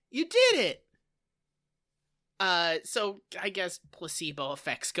 You did it. So I guess placebo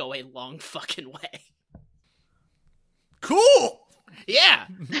effects go a long fucking way. Cool. Yeah,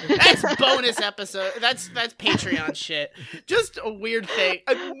 that's bonus episode. That's Patreon shit. Just a weird thing.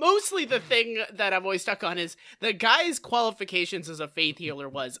 Mostly the thing that I'm always stuck on is the guy's qualifications as a faith healer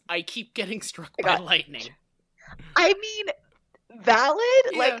was, I keep getting struck by lightning. I mean, valid?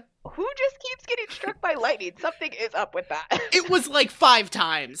 Yeah. Like, who just keeps getting struck by lightning? Something is up with that. It was like 5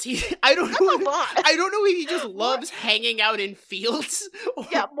 times. I don't know. That's a lot. I don't know if he just loves hanging out in fields.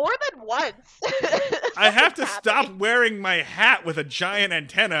 Yeah, more than once. I have to Something's stop happening. wearing my hat with a giant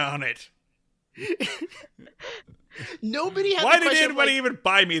antenna on it. Nobody had Why the did question of, anybody like, even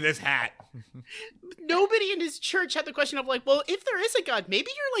buy me this hat? nobody in his church had the question of like, well, if there is a god, maybe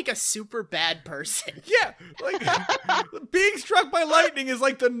you're like a super bad person. Yeah, like being struck by lightning is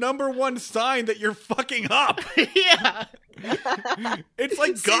like the #1 sign that you're fucking up. Yeah. It's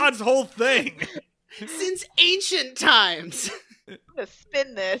like God's whole thing. Since ancient times. I'm gonna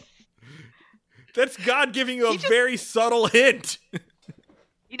spin this. That's God giving you a He just- very subtle hint.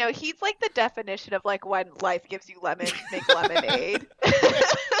 You know, he's like the definition of like when life gives you lemons, make lemonade.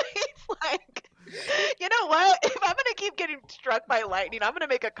 He's like, you know what? If I'm gonna keep getting struck by lightning, I'm gonna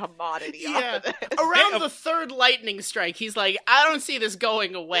make a commodity Yeah. off of this. Around the 3rd lightning strike, he's like, I don't see this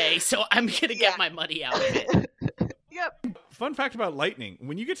going away, so I'm gonna get my money out of it. Yep. Fun fact about lightning: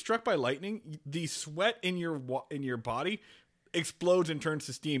 when you get struck by lightning, the sweat in your body explodes and turns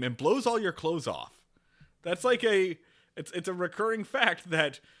to steam and blows all your clothes off. That's like it's a recurring fact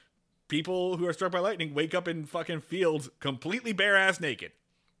that people who are struck by lightning wake up in fucking fields completely bare ass naked.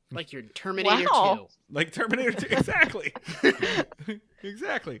 Like your Terminator Wow. 2. Like Terminator 2. Exactly.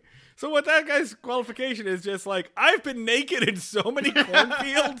 Exactly. So what that guy's qualification is just like, I've been naked in so many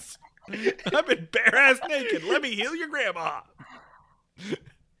cornfields. I've been bare ass naked. Let me heal your grandma.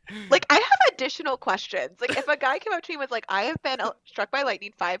 Like, I have additional questions. Like, if a guy came up to me and was like, I have been struck by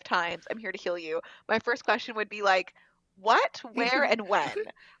lightning 5 times, I'm here to heal you. My first question would be like, what, where, and when?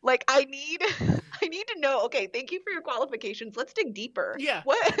 Like, I need to know, okay, thank you for your qualifications. Let's dig deeper. Yeah.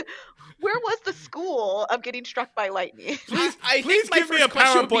 Where was the school of getting struck by lightning? I please think my give me first a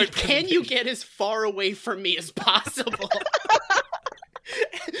question would be, PowerPoint can you get as far away from me as possible?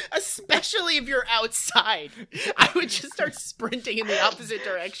 Especially if you're outside. I would just start sprinting in the opposite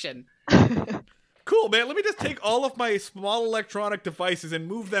direction. Cool, man. Let me just take all of my small electronic devices and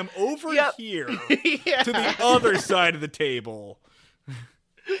move them over Yep. here Yeah. to the other side of the table.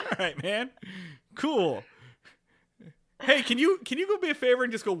 All right, man. Cool. Hey, can you go me a favor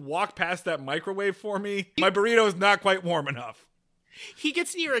and just go walk past that microwave for me? My burrito is not quite warm enough. He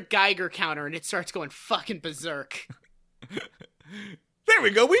gets near a Geiger counter and it starts going fucking berserk. There we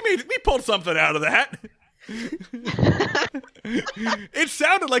go. We pulled something out of that. It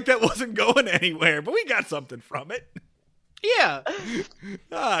sounded like that wasn't going anywhere, but we got something from it. Yeah.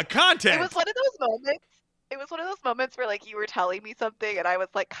 Content. It was one of those moments. It was one of those moments where like you were telling me something and I was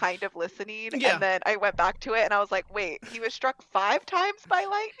like kind of listening, Yeah. and then I went back to it and I was like, wait, he was struck 5 times by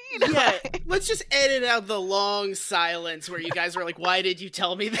lightning? Yeah, let's just edit out the long silence where you guys were like, why did you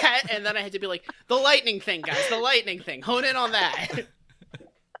tell me that? And then I had to be like, the lightning thing, guys, the lightning thing. Hone in on that.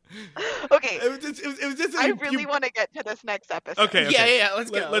 Okay, It was just. I really want to get to this next episode. Okay. Yeah, let's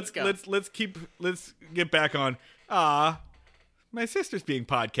go. Let's get back on. My sister's being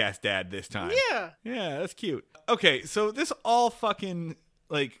podcast dad this time. Yeah. Yeah, that's cute. Okay, so this all fucking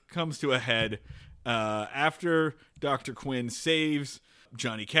like comes to a head after Dr. Quinn saves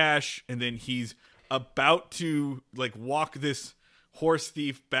Johnny Cash, and then he's about to like walk this horse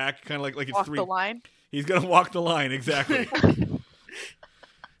thief back, kind of like it's Walk 3. the line. He's gonna walk the line, exactly.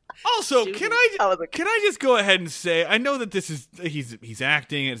 Also, Dude. can That was a- I just go ahead and say, I know that this is he's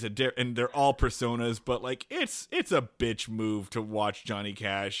acting, and they're all personas, but like it's a bitch move to watch Johnny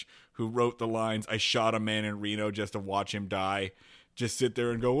Cash, who wrote the lines "I shot a man in Reno just to watch him die," just sit there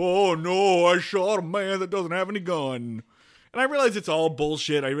and go, "Oh no, I shot a man that doesn't have any gun." And I realize it's all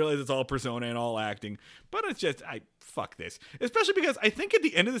bullshit. I realize it's all persona and all acting, but it's just fuck this. Especially because I think at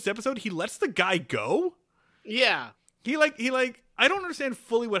the end of this episode he lets the guy go. Yeah. He I don't understand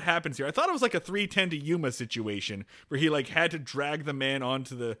fully what happens here. I thought it was like a 3:10 to Yuma situation where he like had to drag the man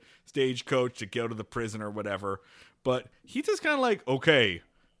onto the stagecoach to go to the prison or whatever. But he's just kind of like, okay,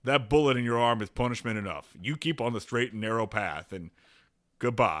 that bullet in your arm is punishment enough. You keep on the straight and narrow path and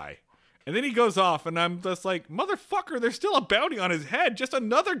goodbye. And then he goes off and I'm just like, motherfucker, there's still a bounty on his head. Just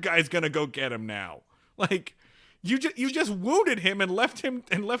another guy's going to go get him now. Like you just wounded him and left him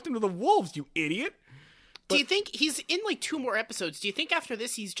to the wolves, you idiot. Do you think he's in like 2 more episodes? Do you think after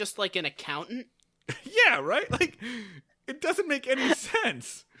this he's just like an accountant? Yeah, right? Like, it doesn't make any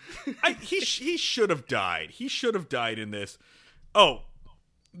sense. He should have died. He should have died in this. Oh,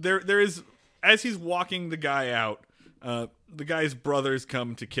 there is, as he's walking the guy out, the guy's brothers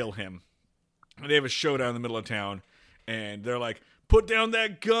come to kill him. They have a showdown in the middle of town, and they're like, put down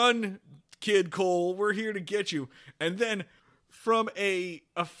that gun, Kid Cole. We're here to get you. And then from a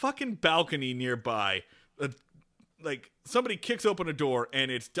fucking balcony nearby, like, somebody kicks open a door,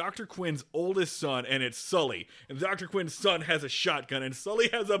 and it's Dr. Quinn's oldest son, and it's Sully. And Dr. Quinn's son has a shotgun, and Sully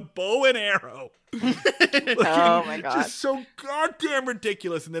has a bow and arrow. Oh, my God. Just so goddamn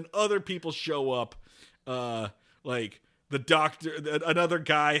ridiculous. And then other people show up, like, the doctor, another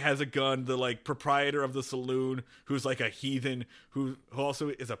guy has a gun, the, like, proprietor of the saloon, who's, like, a heathen, who also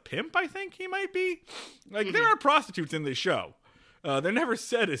is a pimp, I think he might be. Like, there are prostitutes in this show. They're never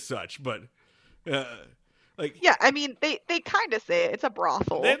said as such, but... like, yeah, I mean, they kind of say it. It's a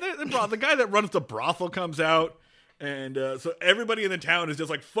brothel. The guy that runs the brothel comes out, and so everybody in the town is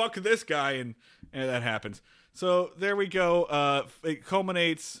just like, fuck this guy, and that happens. So there we go. It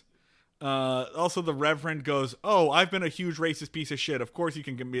culminates. Also, the Reverend goes, oh, I've been a huge racist piece of shit. Of course you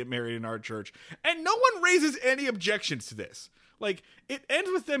can get married in our church. And no one raises any objections to this. Like, it ends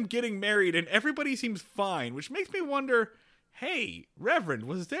with them getting married, and everybody seems fine, which makes me wonder... Hey, Reverend,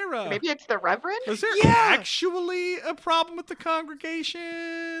 was there a... Maybe it's the Reverend? Was there actually a problem with the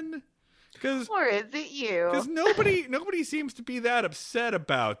congregation? Or is it you? Because nobody seems to be that upset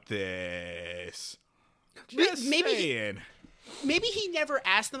about this. Just saying. Maybe he never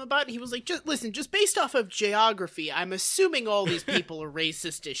asked them about it. He was like, just based off of geography, I'm assuming all these people are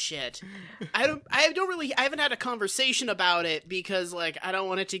racist as shit. I haven't had a conversation about it because, like, I don't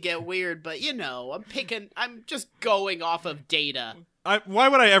want it to get weird, but, you know, I'm just going off of data. Why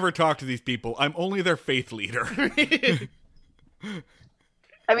would I ever talk to these people? I'm only their faith leader. I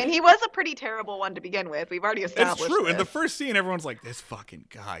mean, he was a pretty terrible one to begin with. We've already established It's true. this. In the first scene, everyone's like, this fucking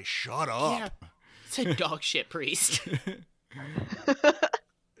guy, shut up. Yeah. It's a dog shit priest.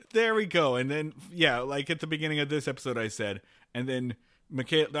 There we go. And then, yeah, like at the beginning of this episode I said, and then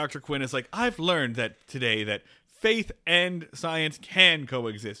Dr. Quinn is like, I've learned that today that faith and science can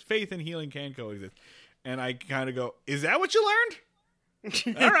coexist. Faith and healing can coexist. And I kind of go, is that what you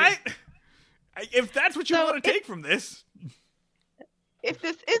learned? All right. If that's what you want to take from this. If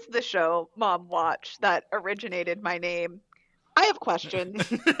this is the show Mom watched that originated my name, I have questions.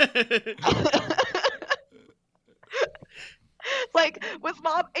 Like, was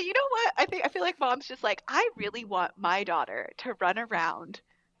Mom, and you know what? I feel like Mom's just like, I really want my daughter to run around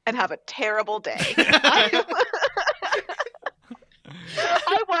and have a terrible day. I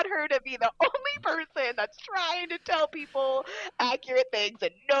want her to be the only person that's trying to tell people accurate things and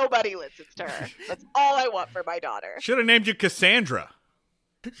nobody listens to her. That's all I want for my daughter. Should have named you Cassandra.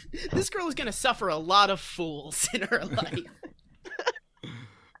 This girl is going to suffer a lot of fools in her life.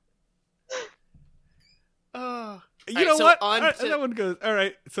 You know what? That one goes. All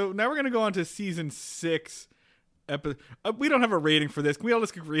right. So now we're going to go on to season 6 episode. We don't have a rating for this. Can we all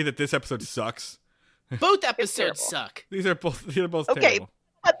just agree that this episode sucks? Both episodes suck. These are both terrible.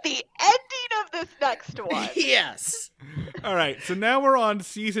 But the ending of this next one. Yes. All right. So now we're on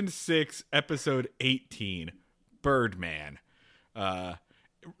season 6, episode 18, Birdman.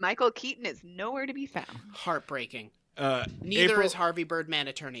 Michael Keaton is nowhere to be found. Heartbreaking. Neither is Harvey Birdman,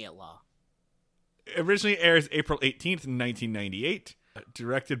 attorney at law. Originally airs April 18th, 1998.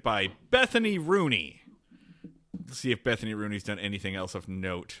 Directed by Bethany Rooney. Let's see if Bethany Rooney's done anything else of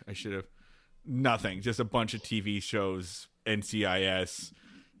note. I should have. Nothing. Just a bunch of TV shows. NCIS,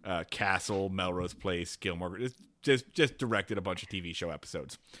 Castle, Melrose Place, Gilmore. Just directed a bunch of TV show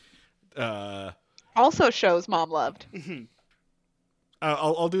episodes. Also shows Mom loved.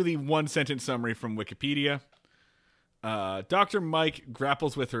 I'll do the one-sentence summary from Wikipedia. Dr. Mike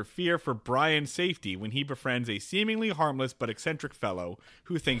grapples with her fear for Brian's safety when he befriends a seemingly harmless but eccentric fellow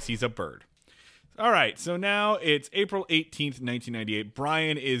who thinks he's a bird. All right, so now it's April 18th, 1998.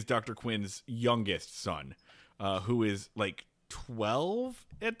 Brian is Dr. Quinn's youngest son, who is like 12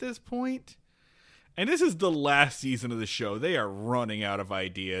 at this point. And this is the last season of the show. They are running out of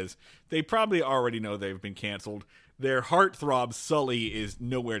ideas. They probably already know they've been canceled. Their heartthrob, Sully, is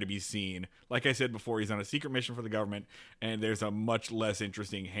nowhere to be seen. Like I said before, he's on a secret mission for the government, and there's a much less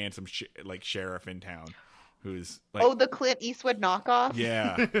interesting, handsome sheriff in town who's like... the Clint Eastwood knockoff?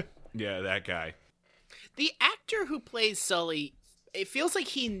 Yeah. Yeah, that guy. The actor who plays Sully, it feels like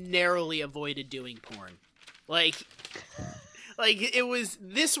he narrowly avoided doing porn. Like it was...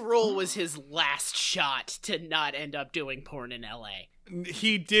 This role was his last shot to not end up doing porn in L.A.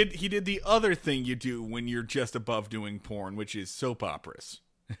 He did the other thing you do when you're just above doing porn, which is soap operas.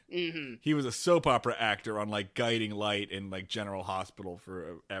 Mm-hmm. He was a soap opera actor on like Guiding Light and like General Hospital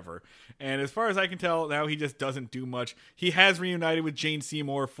forever. And as far as I can tell, now he just doesn't do much. He has reunited with Jane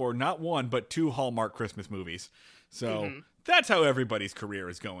Seymour for not one, but 2 Hallmark Christmas movies. So that's how everybody's career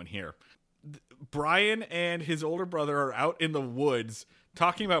is going here. Brian and his older brother are out in the woods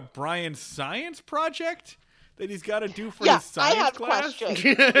talking about Brian's science project that he's got to do for his science class. Questions.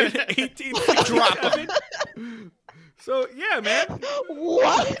 In 1867. So, yeah, man.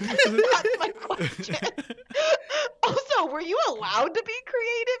 What? That's my question. Also, were you allowed to be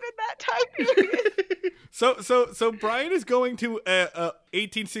creative in that time period? So Brian is going to a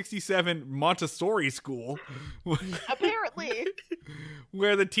 1867 Montessori school. Apparently.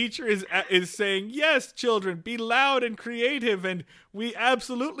 Where the teacher is saying, yes, children, be loud and creative, and we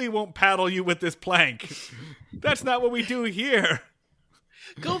absolutely won't paddle you with this plank. That's not what we do here.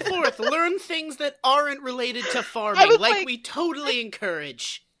 Go forth, learn things that aren't related to farming, like we totally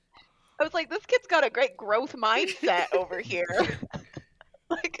encourage. I was like, this kid's got a great growth mindset over here.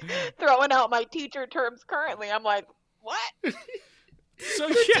 Like, throwing out my teacher terms currently. I'm like, what? So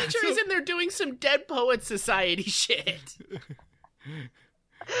The teacher is in there doing some Dead Poets Society shit.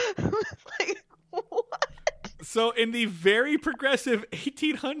 It's like, what? So in the very progressive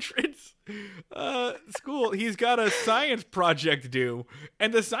 1800s school, he's got a science project due.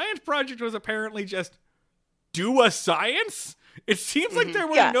 And the science project was apparently just do a science? It seems like there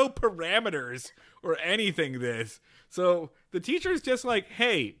were no parameters or anything this. So the teacher's just like,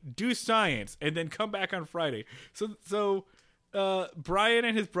 hey, do science and then come back on Friday. So Brian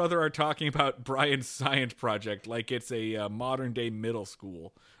and his brother are talking about Brian's science project like it's a modern day middle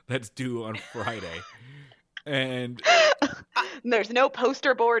school that's due on Friday. And there's no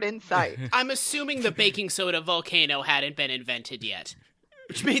poster board in sight. I'm assuming the baking soda volcano hadn't been invented yet,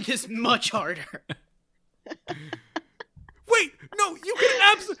 which made this much harder. Wait, no, you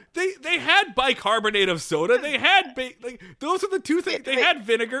can absolutely. They had bicarbonate of soda. They had those are the two things. They had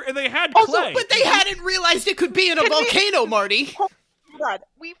vinegar and they had clay. But they hadn't realized it could be in a volcano, Marty. Hold on,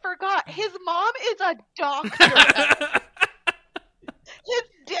 we forgot. His mom is a doctor.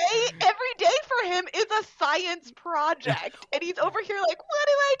 Every day for him is a science project. And he's over here like, what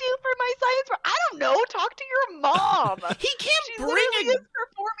do I do for my science I don't know. Talk to your mom. He can't She literally is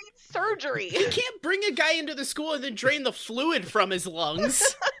performing surgery. He can't bring a guy into the school and then drain the fluid from his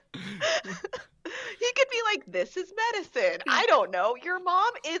lungs. He could be like, this is medicine. I don't know. Your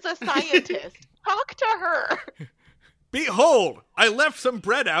mom is a scientist. Talk to her. Behold, I left some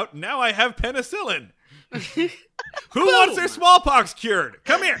bread out. Now I have penicillin. Who wants their smallpox cured?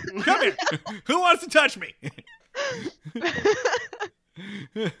 Come here. Who wants to touch me?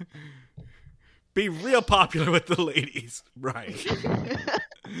 Be real popular with the ladies, Brian.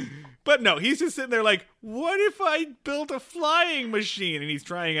 But no, he's just sitting there like, what if I built a flying machine? And he's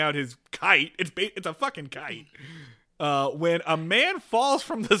trying out his kite. It's a fucking kite. When a man falls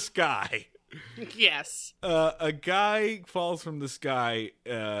from the sky. Yes. A guy falls from the sky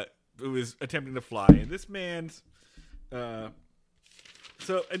who is attempting to fly. And this man's... wearing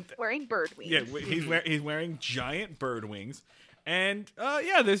bird wings. Yeah, he's wearing giant bird wings. And,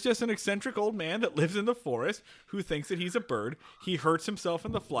 there's just an eccentric old man that lives in the forest who thinks that he's a bird. He hurts himself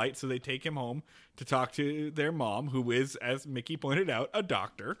in the flight, so they take him home to talk to their mom, who is, as Mickey pointed out, a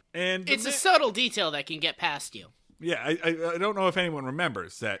doctor. And it's a subtle detail that can get past you. Yeah, I don't know if anyone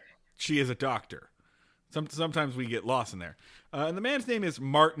remembers that she is a doctor. Sometimes we get lost in there. And the man's name is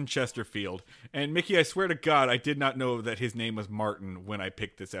Martin Chesterfield. And Mickey, I swear to God, I did not know that his name was Martin when I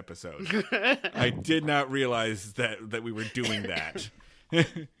picked this episode. I did not realize that we were doing that.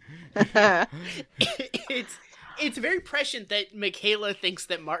 It's very prescient that Michaela thinks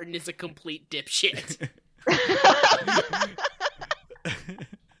that Martin is a complete dipshit.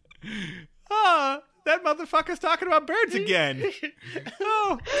 That motherfucker's talking about birds again.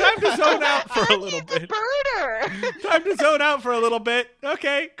 Oh, time to zone out for a little bit. Birder. Time to zone out for a little bit.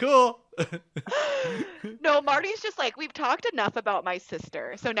 Okay, cool. No, Marty's just like, we've talked enough about my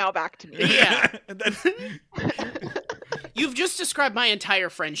sister, so now back to me. Yeah. You've just described my entire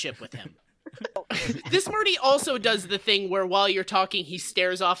friendship with him. This Marty also does the thing where while you're talking, he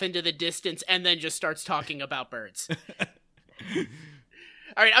stares off into the distance and then just starts talking about birds.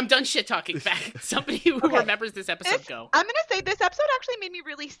 All right, I'm done shit talking. Back. Somebody who remembers this episode, go. I'm gonna say this episode actually made me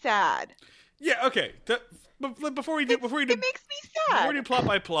really sad. Yeah. Okay. Before we do, It makes me sad. Before we do plot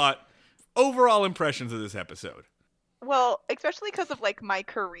by plot, overall impressions of this episode. Well, especially because of like my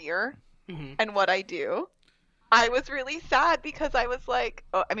career and what I do, I was really sad because I was like,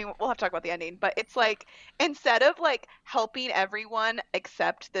 we'll have to talk about the ending, but it's like instead of like helping everyone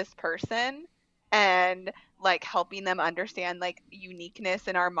except this person, and like helping them understand like uniqueness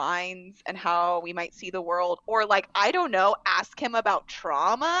in our minds and how we might see the world, or like, I don't know, ask him about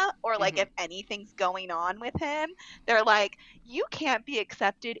trauma, or like if anything's going on with him. They're like, you can't be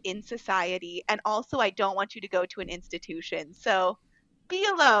accepted in society, and also I don't want you to go to an institution, so be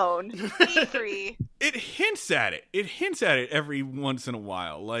alone, be free. It hints at it. It hints at it every once in a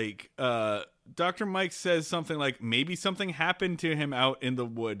while. Like, Dr. Mike says something like, maybe something happened to him out in the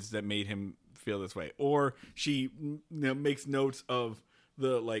woods that made him feel this way. Or she makes notes of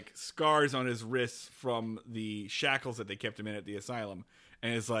the like scars on his wrists from the shackles that they kept him in at the asylum.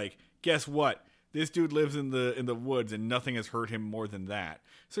 And it's like, guess what? This dude lives in the woods and nothing has hurt him more than that.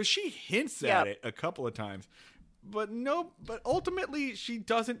 So she hints at it a couple of times. But ultimately she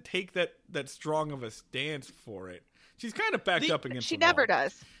doesn't take that strong of a stance for it. She's kind of backed up against She the wall. never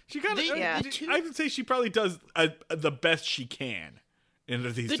does. She kind of I would say she probably does the best she can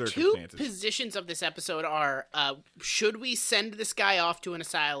under these circumstances. The two positions of this episode are, should we send this guy off to an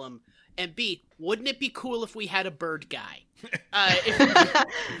asylum? And B, wouldn't it be cool if we had a bird guy? But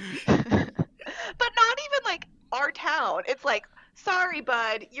not even like our town. It's like, sorry,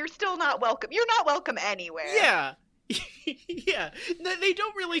 bud, you're still not welcome. You're not welcome anywhere. Yeah. Yeah. They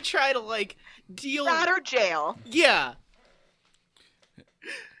don't really try to like deal. That or jail. Yeah.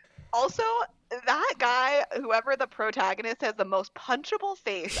 Also, that guy, whoever the protagonist, has the most punchable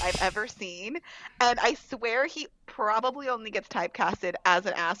face I've ever seen. And I swear he probably only gets typecasted as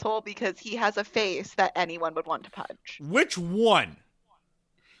an asshole because he has a face that anyone would want to punch. Which one?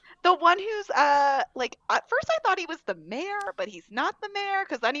 The one who's, like, at first I thought he was the mayor, but he's not the mayor,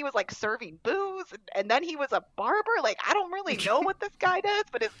 because then he was, like, serving booze, and then he was a barber. Like, I don't really know what this guy does,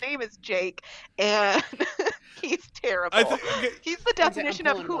 but his name is Jake, and he's terrible. He's the definition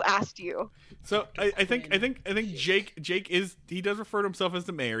of who asked you. So I think Jake is, he does refer to himself as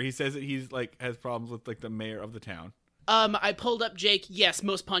the mayor. He says that he's, like, has problems with, like, the mayor of the town. I pulled up Jake. Yes,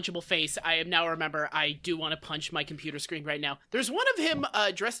 most punchable face. I am now remember. I do want to punch my computer screen right now. There's one of him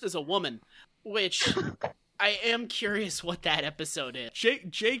dressed as a woman, which I am curious what that episode is.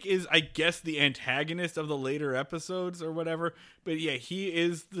 Jake is, I guess, the antagonist of the later episodes or whatever. But yeah, he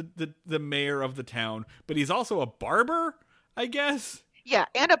is the mayor of the town. But he's also a barber, I guess. Yeah,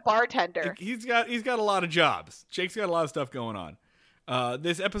 and a bartender. He's got a lot of jobs. Jake's got a lot of stuff going on.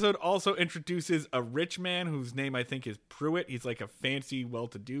 This episode also introduces a rich man whose name I think is Pruitt. He's like a fancy,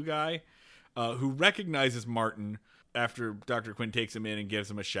 well-to-do guy who recognizes Martin after Dr. Quinn takes him in and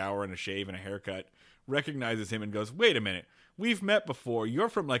gives him a shower and a shave and a haircut. Recognizes him and goes, wait a minute, we've met before. You're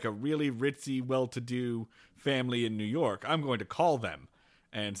from like a really ritzy, well-to-do family in New York. I'm going to call them.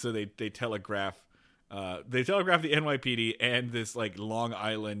 And so they telegraph the NYPD and this like Long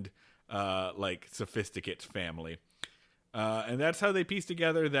Island like sophisticate family. And that's how they piece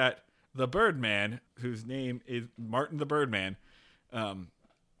together that the Birdman, whose name is Martin the Birdman,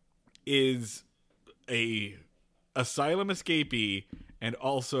 is a asylum escapee and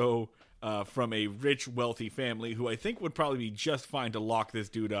also from a rich, wealthy family who I think would probably be just fine to lock this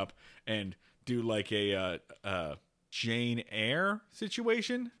dude up and do like a Jane Eyre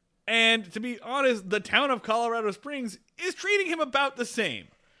situation. And to be honest, the town of Colorado Springs is treating him about the same.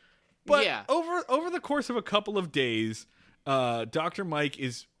 But over the course of a couple of days, Dr. Mike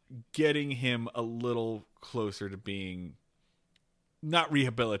is getting him a little closer to being not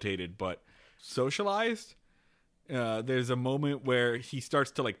rehabilitated, but socialized. There's a moment where he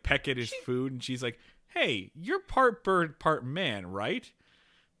starts to like peck at his food, and she's like, "Hey, you're part bird, part man, right?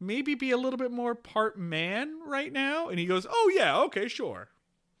 Maybe be a little bit more part man right now." And he goes, "Oh yeah, okay, sure."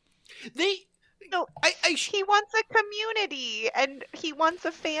 No, he wants a community and he wants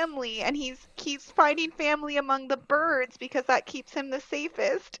a family, and he's finding family among the birds because that keeps him the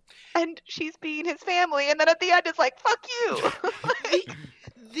safest. And she's being his family, and then at the end it's like, fuck you.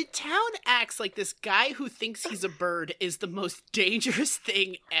 The town acts like this guy who thinks he's a bird is the most dangerous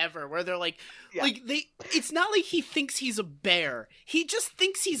thing ever, where they're like, it's not like he thinks he's a bear. He just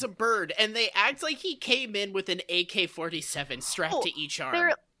thinks he's a bird, and they act like he came in with an AK-47 strapped to each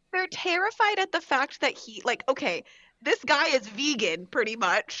arm. They're terrified at the fact that he, like, okay, this guy is vegan, pretty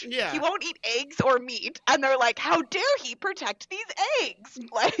much. Yeah. He won't eat eggs or meat. And they're like, how dare he protect these eggs?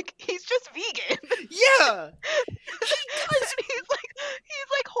 Like, he's just vegan. Yeah. He's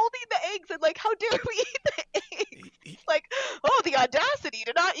like holding the eggs and like, how dare we eat the eggs? He's like, oh, the audacity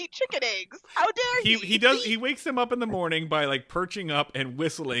to not eat chicken eggs. How dare he? He wakes them up in the morning by like perching up and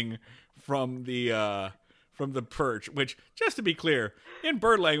whistling from the perch, which, just to be clear, in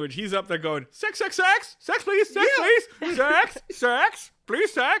bird language, he's up there going, sex, sex, sex, sex, please, sex, please, sex, sex,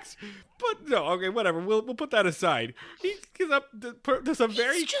 police tax. But no, okay, whatever. We'll put that aside. He's up. There's a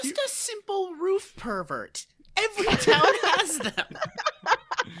very He's just a simple roof pervert. Every town has them.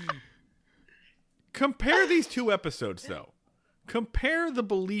 Compare these two episodes, though. Compare the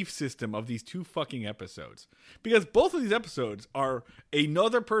belief system of these two fucking episodes, because both of these episodes are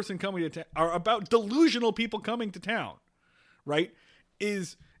another person coming to town, are about delusional people coming to town, right?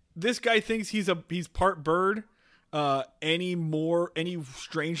 Is this guy thinks he's part bird any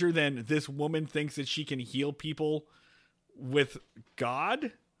stranger than this woman thinks that she can heal people with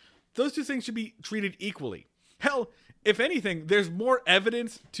God? Those two things should be treated equally. Hell, if anything, there's more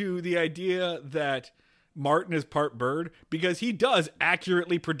evidence to the idea that Martin is part bird because he does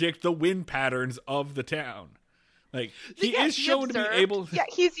accurately predict the wind patterns of the town. Like, he is shown to be able. Yeah,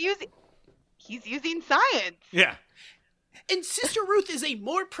 he's using science. Yeah. And Sister Ruth is a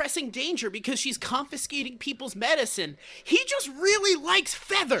more pressing danger because she's confiscating people's medicine. He just really likes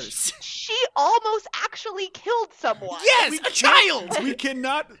feathers. She almost actually killed someone. Yes, a child! We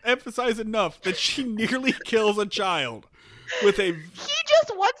cannot emphasize enough that she nearly kills a child with a... He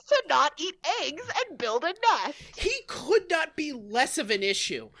just wants to not eat eggs and build a nest. He could not be less of an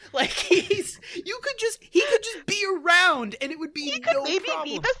issue. Like, he could just be around and it would be He could no maybe problem.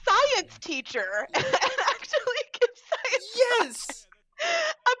 be the science teacher and actually give science Yes!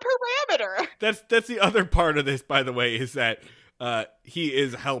 a parameter. That's the other part of this, by the way, is that he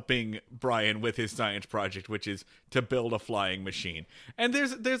is helping Brian with his science project, which is to build a flying machine. And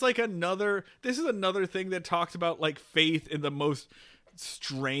there's like this is another thing that talks about like faith in the most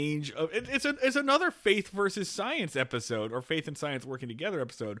strange it's another faith versus science episode, or faith and science working together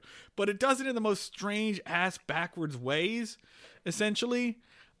episode, but it does it in the most strange ass backwards ways, essentially,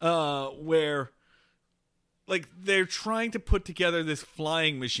 where like they're trying to put together this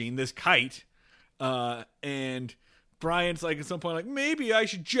flying machine, this kite, and Brian's like at some point like, maybe I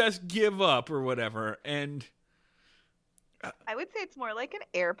should just give up or whatever. And I would say it's more like an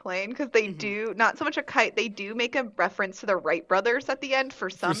airplane because they do not so much a kite. They do make a reference to the Wright brothers at the end for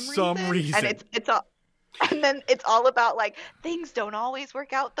some reason. And and then it's all about like things don't always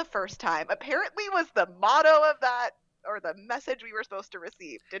work out the first time. Apparently was the motto of that, or the message we were supposed to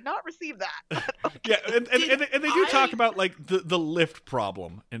receive. Did not receive that. Okay. Yeah, and they do talk about like the lift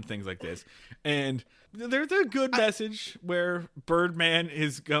problem and things like this. And there's a good message where Birdman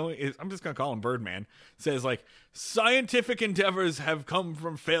I'm just going to call him Birdman, says like, scientific endeavors have come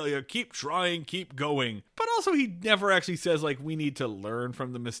from failure. Keep trying, keep going. But also he never actually says like, we need to learn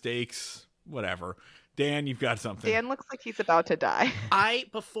from the mistakes, whatever. Dan, you've got something. Dan looks like he's about to die.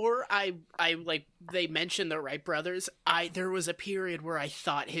 Before they mentioned the Wright brothers, there was a period where I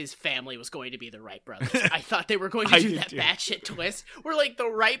thought his family was going to be the Wright brothers. I thought they were going to do that batshit twist where like the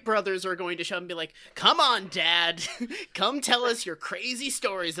Wright brothers are going to show up and be like, come on, Dad, come tell us your crazy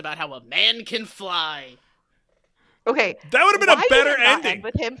stories about how a man can fly. Okay. That would have been a better ending. End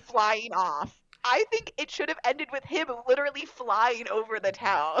with him flying off. I think it should have ended with him literally flying over the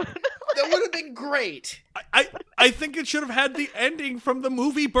town. That would have been great. I think it should have had the ending from the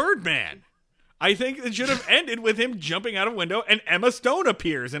movie Birdman. I think it should have ended with him jumping out of a window and Emma Stone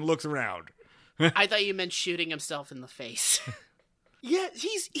appears and looks around. I thought you meant shooting himself in the face. Yeah,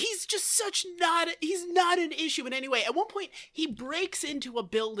 he's just he's not an issue in any way. At one point, he breaks into a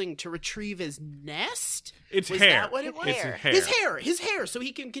building to retrieve his nest. Was that what it was? It's His hair, so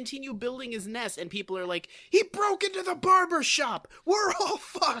he can continue building his nest. And people are like, he broke into the barber shop. We're all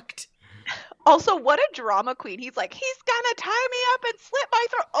fucked. Also, what a drama queen. He's like, he's gonna tie me up and slit my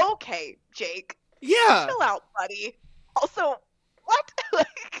throat. Okay, Jake. Yeah. Chill out, buddy. Also, what?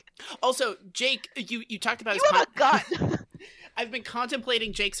 Also, Jake, you talked about you have a gun. I've been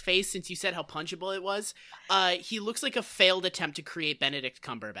contemplating Jake's face since you said how punchable it was. He looks like a failed attempt to create Benedict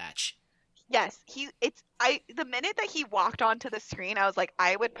Cumberbatch. Yes, the minute that he walked onto the screen, I was like,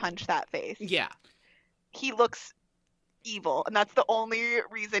 I would punch that face. Yeah. He looks evil, and that's the only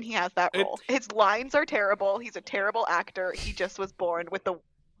reason he has that role. His lines are terrible. He's a terrible actor. He just was born with the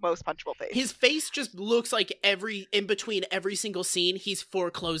most punchable face. His face just looks like in between every single scene, he's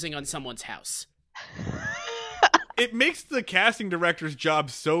foreclosing on someone's house. It makes the casting director's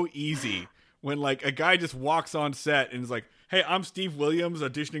job so easy when like a guy just walks on set and is like, hey, I'm Steve Williams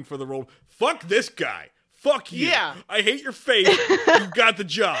auditioning for the role. Fuck this guy. Fuck you. Yeah. I hate your face. You got the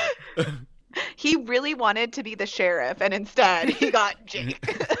job. He really wanted to be the sheriff, and instead he got Jake.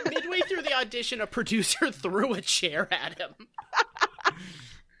 Midway through the audition, a producer threw a chair at him.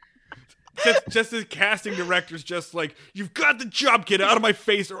 Just the casting director's just like, you've got the job. Get out of my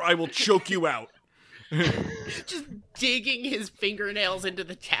face or I will choke you out. Just digging his fingernails into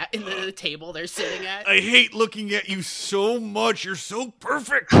the into the table they're sitting at. I hate looking at you so much. You're so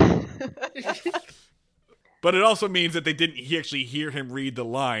perfect. But it also means that they didn't actually hear him read the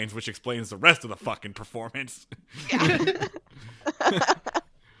lines, which explains the rest of the fucking performance. Yeah.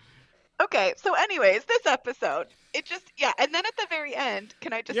 Okay, so anyways, this episode, it just, and then at the very end,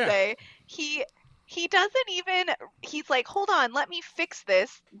 can I just say, he doesn't even, he's like, hold on, let me fix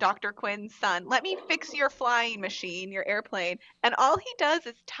this, Dr. Quinn's son. Let me fix your flying machine, your airplane. And all he does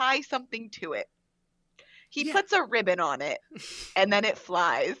is tie something to it. He puts a ribbon on it, and then it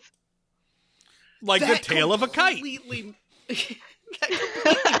flies. Like the tail of a kite. That completely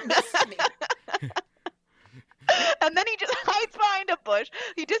missed me. And then he just hides behind a bush.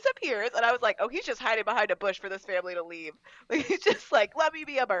 He disappears, and I was like, oh, he's just hiding behind a bush for this family to leave. Like, he's just like, let me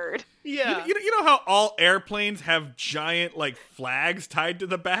be a bird. Yeah. You know how all airplanes have giant, like, flags tied to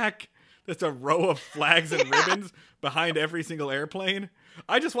the back? That's a row of flags and ribbons behind every single airplane.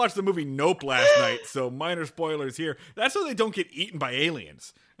 I just watched the movie Nope last night, so minor spoilers here. That's so they don't get eaten by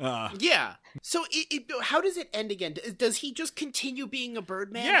aliens. Yeah. So how does it end again? Does he just continue being a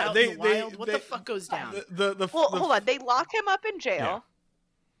Birdman out in the wild? What the fuck goes down? Hold on. They lock him up in jail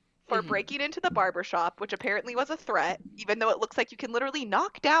for breaking into the barbershop, which apparently was a threat, even though it looks like you can literally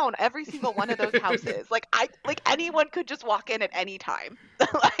knock down every single one of those houses. Like anyone could just walk in at any time.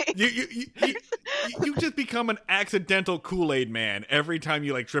 Like, you just become an accidental Kool-Aid man every time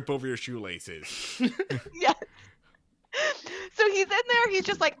you, like, trip over your shoelaces. Yes. So he's in there, he's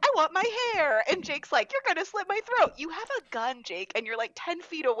just like, I want my hair. And Jake's like, you're going to slit my throat. You have a gun, Jake, and you're like 10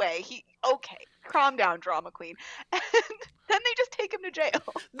 feet away. Okay, calm down, drama queen. And then they just take him to jail.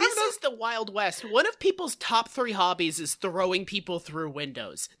 This is the Wild West. One of people's top 3 hobbies is throwing people through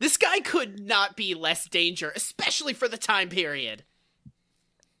windows. This guy could not be less danger, especially for the time period.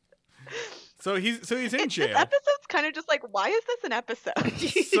 So he's in jail. This episode's kind of just like, why is this an episode?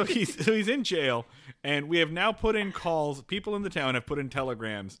 so he's in jail, and we have now put in calls. People in the town have put in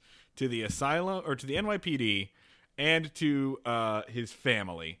telegrams to the asylum or to the NYPD and to his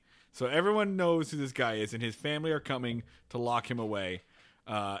family. So everyone knows who this guy is, and his family are coming to lock him away.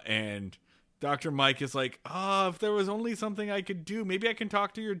 And Dr. Mike is like, if there was only something I could do, maybe I can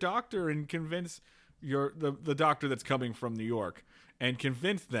talk to your doctor and convince the doctor that's coming from New York. And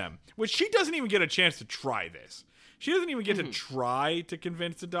convince them, which she doesn't even get a chance to try this. She doesn't even get to try to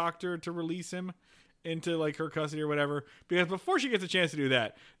convince the doctor to release him into, like, her custody or whatever. Because before she gets a chance to do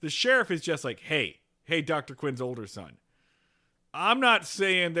that, the sheriff is just like, hey, Dr. Quinn's older son. I'm not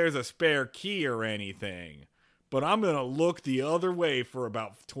saying there's a spare key or anything, but I'm going to look the other way for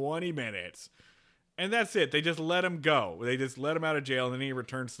about 20 minutes. And that's it. They just let him go. They just let him out of jail, and then he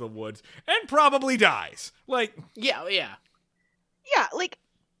returns to the woods and probably dies. Like, yeah. Yeah, like,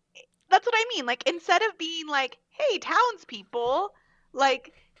 that's what I mean. Like, instead of being like, hey, townspeople,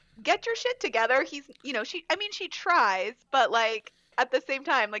 like, get your shit together. She tries, but, like, at the same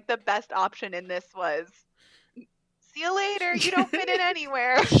time, like, the best option in this was, see you later, you don't fit in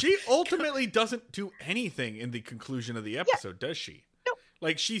anywhere. She ultimately doesn't do anything in the conclusion of the episode, does she? Nope.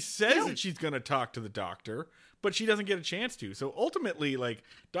 Like, she says that she's going to talk to the doctor, but she doesn't get a chance to. So, ultimately, like,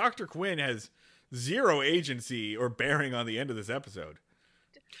 Dr. Quinn has zero agency or bearing on the end of this episode.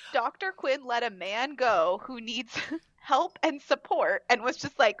 Dr. Quinn let a man go who needs help and support and was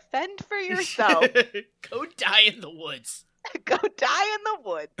just like, fend for yourself. Go die in the woods. Go die in the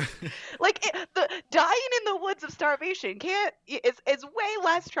woods. Like, the dying in the woods of starvation is way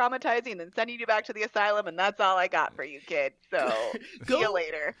less traumatizing than sending you back to the asylum, and that's all I got for you, kid. So, see you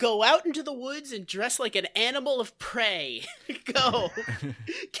later. Go out into the woods and dress like an animal of prey. Go.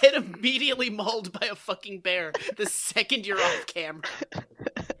 Get immediately mauled by a fucking bear the second you're off camera.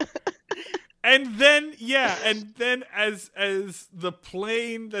 And then as the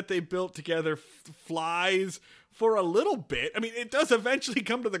plane that they built together flies for a little bit. I mean, it does eventually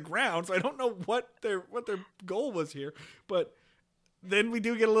come to the ground, so I don't know what their goal was here. But then we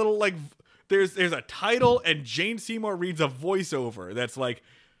do get a little, like, there's a title, and Jane Seymour reads a voiceover that's like,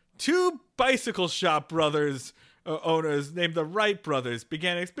 2 bicycle shop brothers owners named the Wright brothers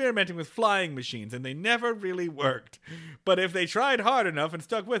began experimenting with flying machines, and they never really worked. But if they tried hard enough and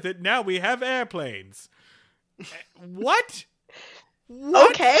stuck with it, now we have airplanes. What?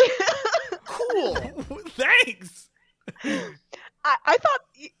 Okay. Cool. Thanks. I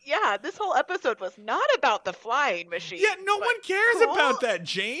thought, this whole episode was not about the flying machine. Yeah, no one cares about that,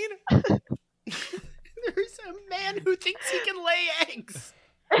 Jane. There's a man who thinks he can lay eggs.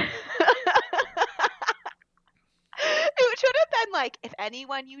 It should have been like, if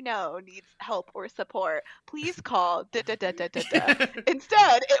anyone you know needs help or support, please call da-da-da-da-da-da.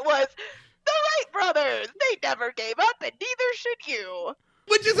 Instead, it was the Wright brothers. They never gave up, and neither should you.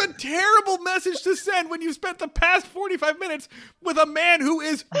 Which is a terrible message to send when you spent the past 45 minutes with a man who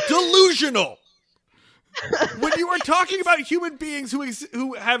is delusional. When you are talking about human beings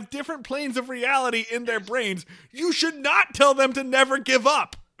who have different planes of reality in their brains, you should not tell them to never give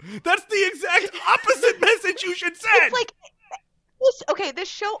up. That's the exact opposite message you should send. It's like, this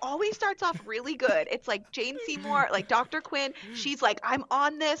show always starts off really good. It's like Jane Seymour, like Dr. Quinn, she's like, I'm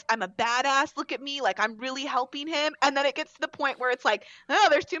on this, I'm a badass, look at me, like I'm really helping him. And then it gets to the point where it's like, oh,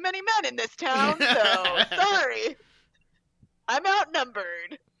 there's too many men in this town, so sorry. I'm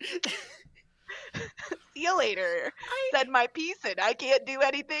outnumbered. See you later. Said my piece and I can't do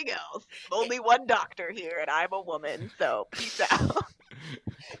anything else. Only one doctor here and I'm a woman, so peace out.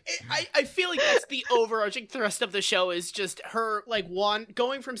 I feel like that's the overarching thrust of the show is just her, like,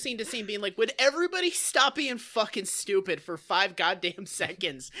 going from scene to scene being like, would everybody stop being fucking stupid for 5 goddamn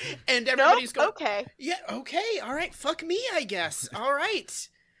seconds? And everybody's going, okay. Yeah, okay, all right, fuck me, I guess. All right.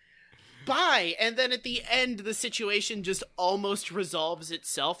 Bye. And then at the end, the situation just almost resolves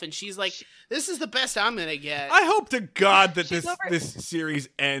itself, and she's like, this is the best I'm gonna get. I hope to God that this series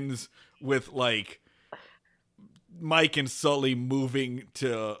ends with, like, Mike and Sully moving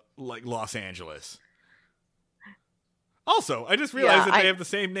to, like, Los Angeles. Also, I just realized that they have the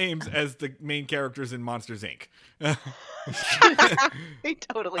same names as the main characters in Monsters, Inc. They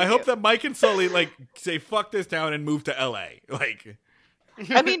totally I do. hope that Mike and Sully, like, say, fuck this town and move to L.A. Like...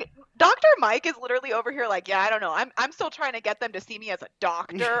 I mean, Dr. Mike is literally over here like, yeah, I don't know. I'm still trying to get them to see me as a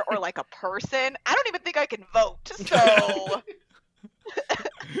doctor or, like, a person. I don't even think I can vote, so...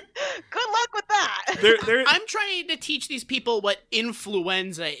 Good luck with that. I'm trying to teach these people what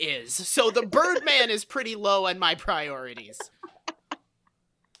influenza is, so the Birdman is pretty low on my priorities.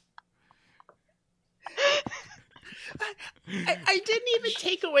 I didn't even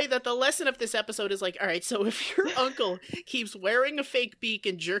take away that the lesson of this episode is like, all right, so if your uncle keeps wearing a fake beak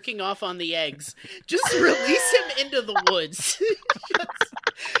and jerking off on the eggs, just release him into the woods.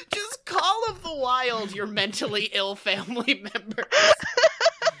 just call of the wild your mentally ill family members.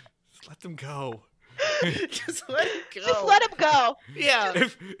 Just let them go. Just let him go. Just let him go. Yeah.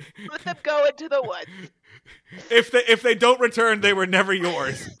 Let them go into the woods. If they don't return, they were never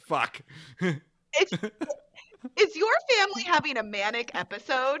yours. Fuck. Is your family having a manic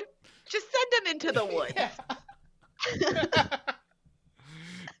episode? Just send them into the woods. Yeah.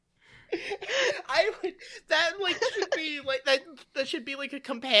 That should be like a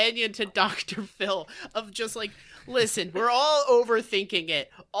companion to Dr. Phil of just like, listen, we're all overthinking it.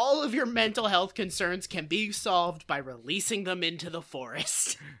 All of your mental health concerns can be solved by releasing them into the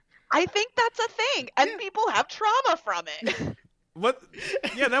forest. I think that's a thing, and people have trauma from it. What?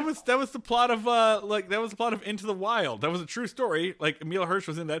 Yeah, that was the plot of Into the Wild. That was a true story. Like, Emil Hirsch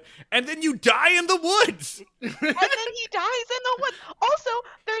was in that, and then you die in the woods. And then he dies in the woods. Also,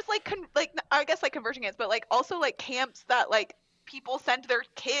 there's I guess like conversion camps, but like also like camps that like people send their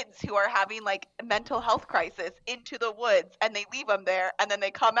kids who are having like mental health crisis into the woods, and they leave them there, and then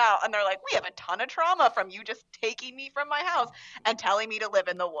they come out and they're like, we have a ton of trauma from you just taking me from my house and telling me to live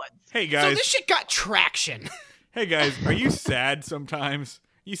in the woods. Hey guys, so this shit got traction. Hey guys, are you sad sometimes?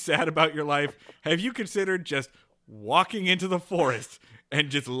 You sad about your life? Have you considered just walking into the forest and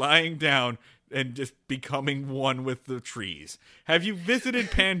just lying down and just becoming one with the trees? Have you visited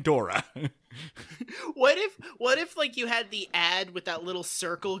Pandora? What if like you had the ad with that little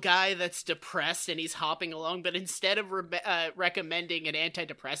circle guy that's depressed and he's hopping along, but instead of recommending an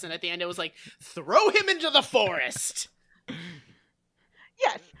antidepressant at the end, it was like, throw him into the forest.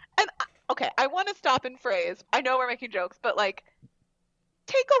 Yes. And okay, I want to stop and phrase. I know we're making jokes, but like,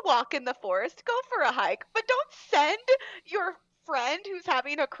 take a walk in the forest, go for a hike, but don't send your friend who's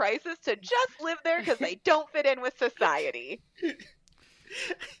having a crisis to just live there because they don't fit in with society.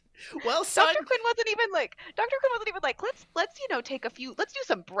 Well, son, Dr. Quinn wasn't even like, let's do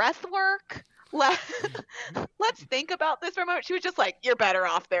some breath work. Let's think about this for a moment. She was just like, you're better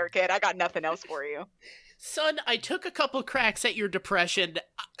off there, kid. I got nothing else for you. Son, I took a couple cracks at your depression.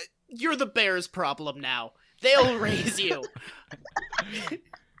 You're the bear's problem now. They'll raise you.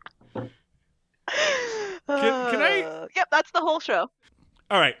 Can I? Yep, that's the whole show.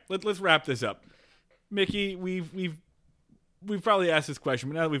 All right, let's wrap this up. Mickey, we've probably asked this question,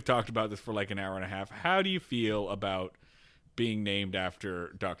 but now that we've talked about this for like an hour and a half, how do you feel about being named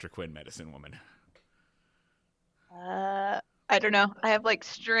after Dr. Quinn, Medicine Woman? I don't know. I have like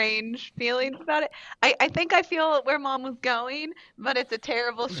strange feelings about it. I think I feel where Mom was going, but it's a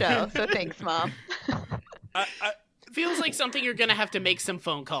terrible show. So thanks, Mom. Feels like something you're gonna have to make some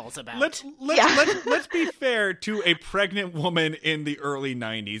phone calls about. Let's be fair to a pregnant woman in the early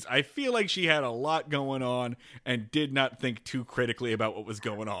 90s. I feel like she had a lot going on and did not think too critically about what was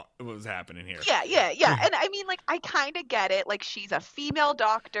going on, what was happening here. Yeah. And I mean, like, I kind of get it. Like, she's a female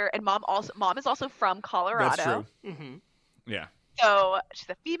doctor, and mom is also from Colorado. That's true. Mm-hmm. Yeah. So she's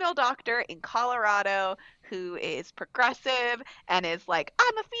a female doctor in Colorado who is progressive and is like,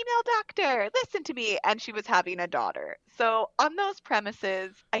 I'm a female doctor, listen to me. And she was having a daughter. So on those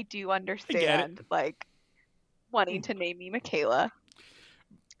premises, I do understand, like, wanting to name me Michaela.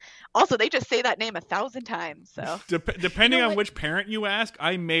 Also, they just say that name 1,000 times. So depending on which parent you ask,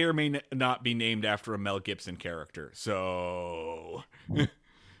 I may or may not be named after a Mel Gibson character. So...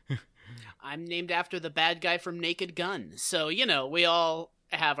 I'm named after the bad guy from Naked Gun. So, you know, we all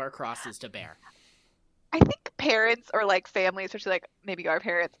have our crosses to bear. I think parents or like families, especially like maybe our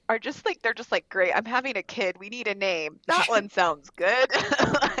parents, are just like, they're just like, great, I'm having a kid. We need a name. That one sounds good. And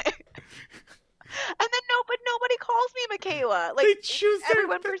then nobody calls me Michaela. Like,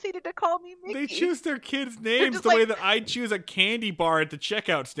 everyone proceeded to call me Mickey. They choose their kids' names the way that I choose a candy bar at the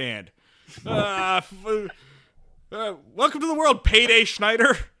checkout stand. Welcome to the world, Payday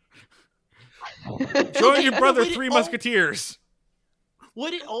Schneider. Join your brother, Three Musketeers.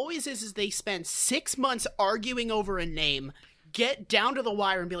 What it always is they spend 6 months arguing over a name, get down to the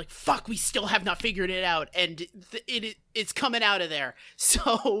wire and be like, fuck, we still have not figured it out, and it's coming out of there.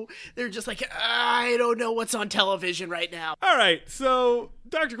 So they're just like, I don't know what's on television right now. All right, so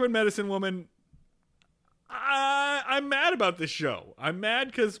Dr. Quinn, Medicine Woman, I'm mad about this show. I'm mad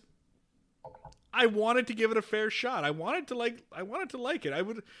because I wanted to give it a fair shot. I wanted to like it. I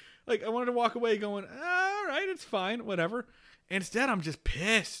wanted to walk away going, all right, it's fine, whatever. Instead, I'm just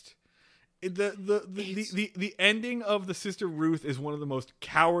pissed. The ending of the Sister Ruth is one of the most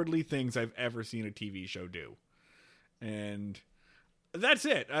cowardly things I've ever seen a TV show do, and that's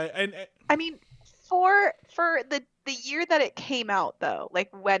it. I mean, for the year that it came out, though, like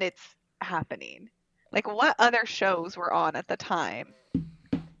when it's happening, like what other shows were on at the time?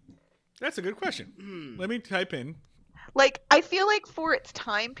 That's a good question. Let me type in. Like, I feel like for its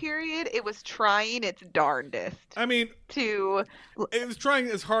time period, it was trying its darndest. I mean, it was trying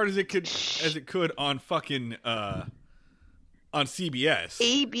as hard as it could on fucking on CBS,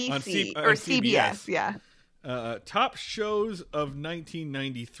 ABC or CBS, yeah. Top shows of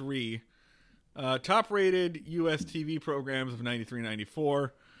 1993, top rated U.S. TV programs of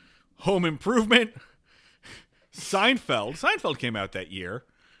 93-94, Home Improvement, Seinfeld. Seinfeld came out that year.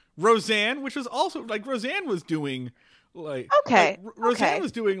 Roseanne, which was also like Roseanne was doing. Roseanne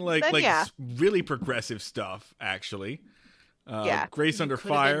was doing really progressive stuff, actually. Grace Under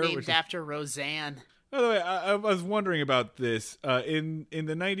Fire, been named after Roseanne. By the way, I was wondering about this. In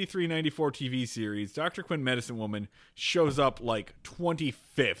the 93-94 TV series, Dr. Quinn, Medicine Woman shows up like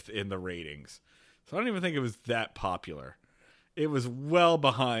 25th in the ratings. So I don't even think it was that popular. It was well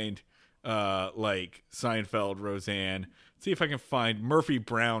behind like Seinfeld, Roseanne. Let's see if I can find Murphy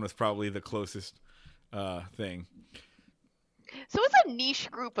Brown is probably the closest thing. So it's a niche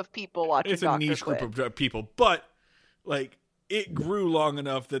group of people watching Dr. Quinn. It's a niche group of people, but like it grew long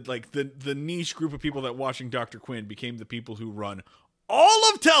enough that like the niche group of people that watching Dr. Quinn became the people who run all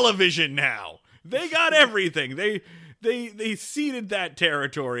of television now. They got everything. They ceded that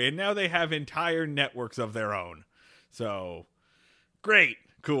territory, and now they have entire networks of their own. So great,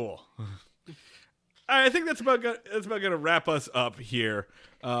 cool. I think that's about going to wrap us up here.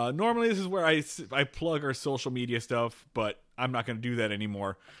 Normally, this is where I plug our social media stuff, but I'm not going to do that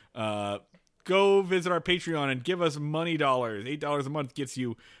anymore. Go visit our Patreon and give us money dollars. $8 a month gets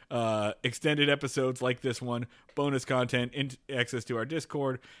you extended episodes like this one, bonus content, access to our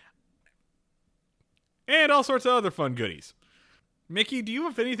Discord, and all sorts of other fun goodies. Mickey, do you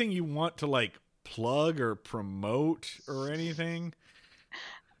have anything you want to like plug or promote or anything?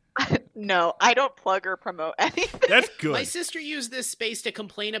 No, I don't plug or promote anything. That's good. My sister used this space to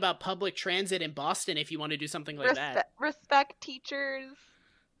complain about public transit in Boston if you want to do something like that. Respect teachers.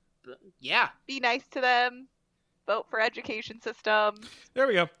 Yeah. Be nice to them. Vote for education system. There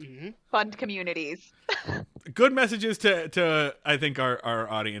we go. Mm-hmm. Fund communities. Good messages to I think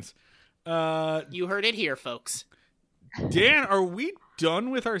our audience. You heard it here, folks. Dan, are we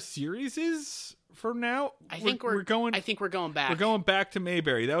done with our series? For now, I think we're going back. We're going back to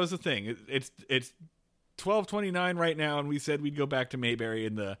Mayberry. That was the thing. It's 12/29 right now, and we said we'd go back to Mayberry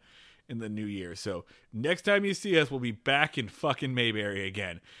in the new year. So next time you see us, we'll be back in fucking Mayberry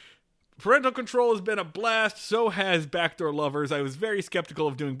again. Parental Control has been a blast. So has Backdoor Lovers. I was very skeptical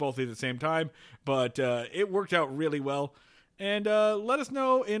of doing both at the same time, but it worked out really well. And let us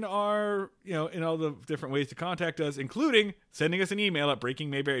know in our, in all the different ways to contact us, including sending us an email at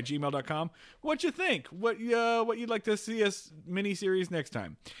breakingmayberry@gmail.com. What you think? What you'd like to see us mini-series next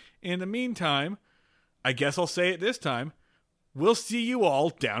time. In the meantime, I guess I'll say it this time, we'll see you all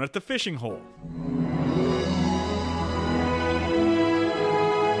down at the fishing hole.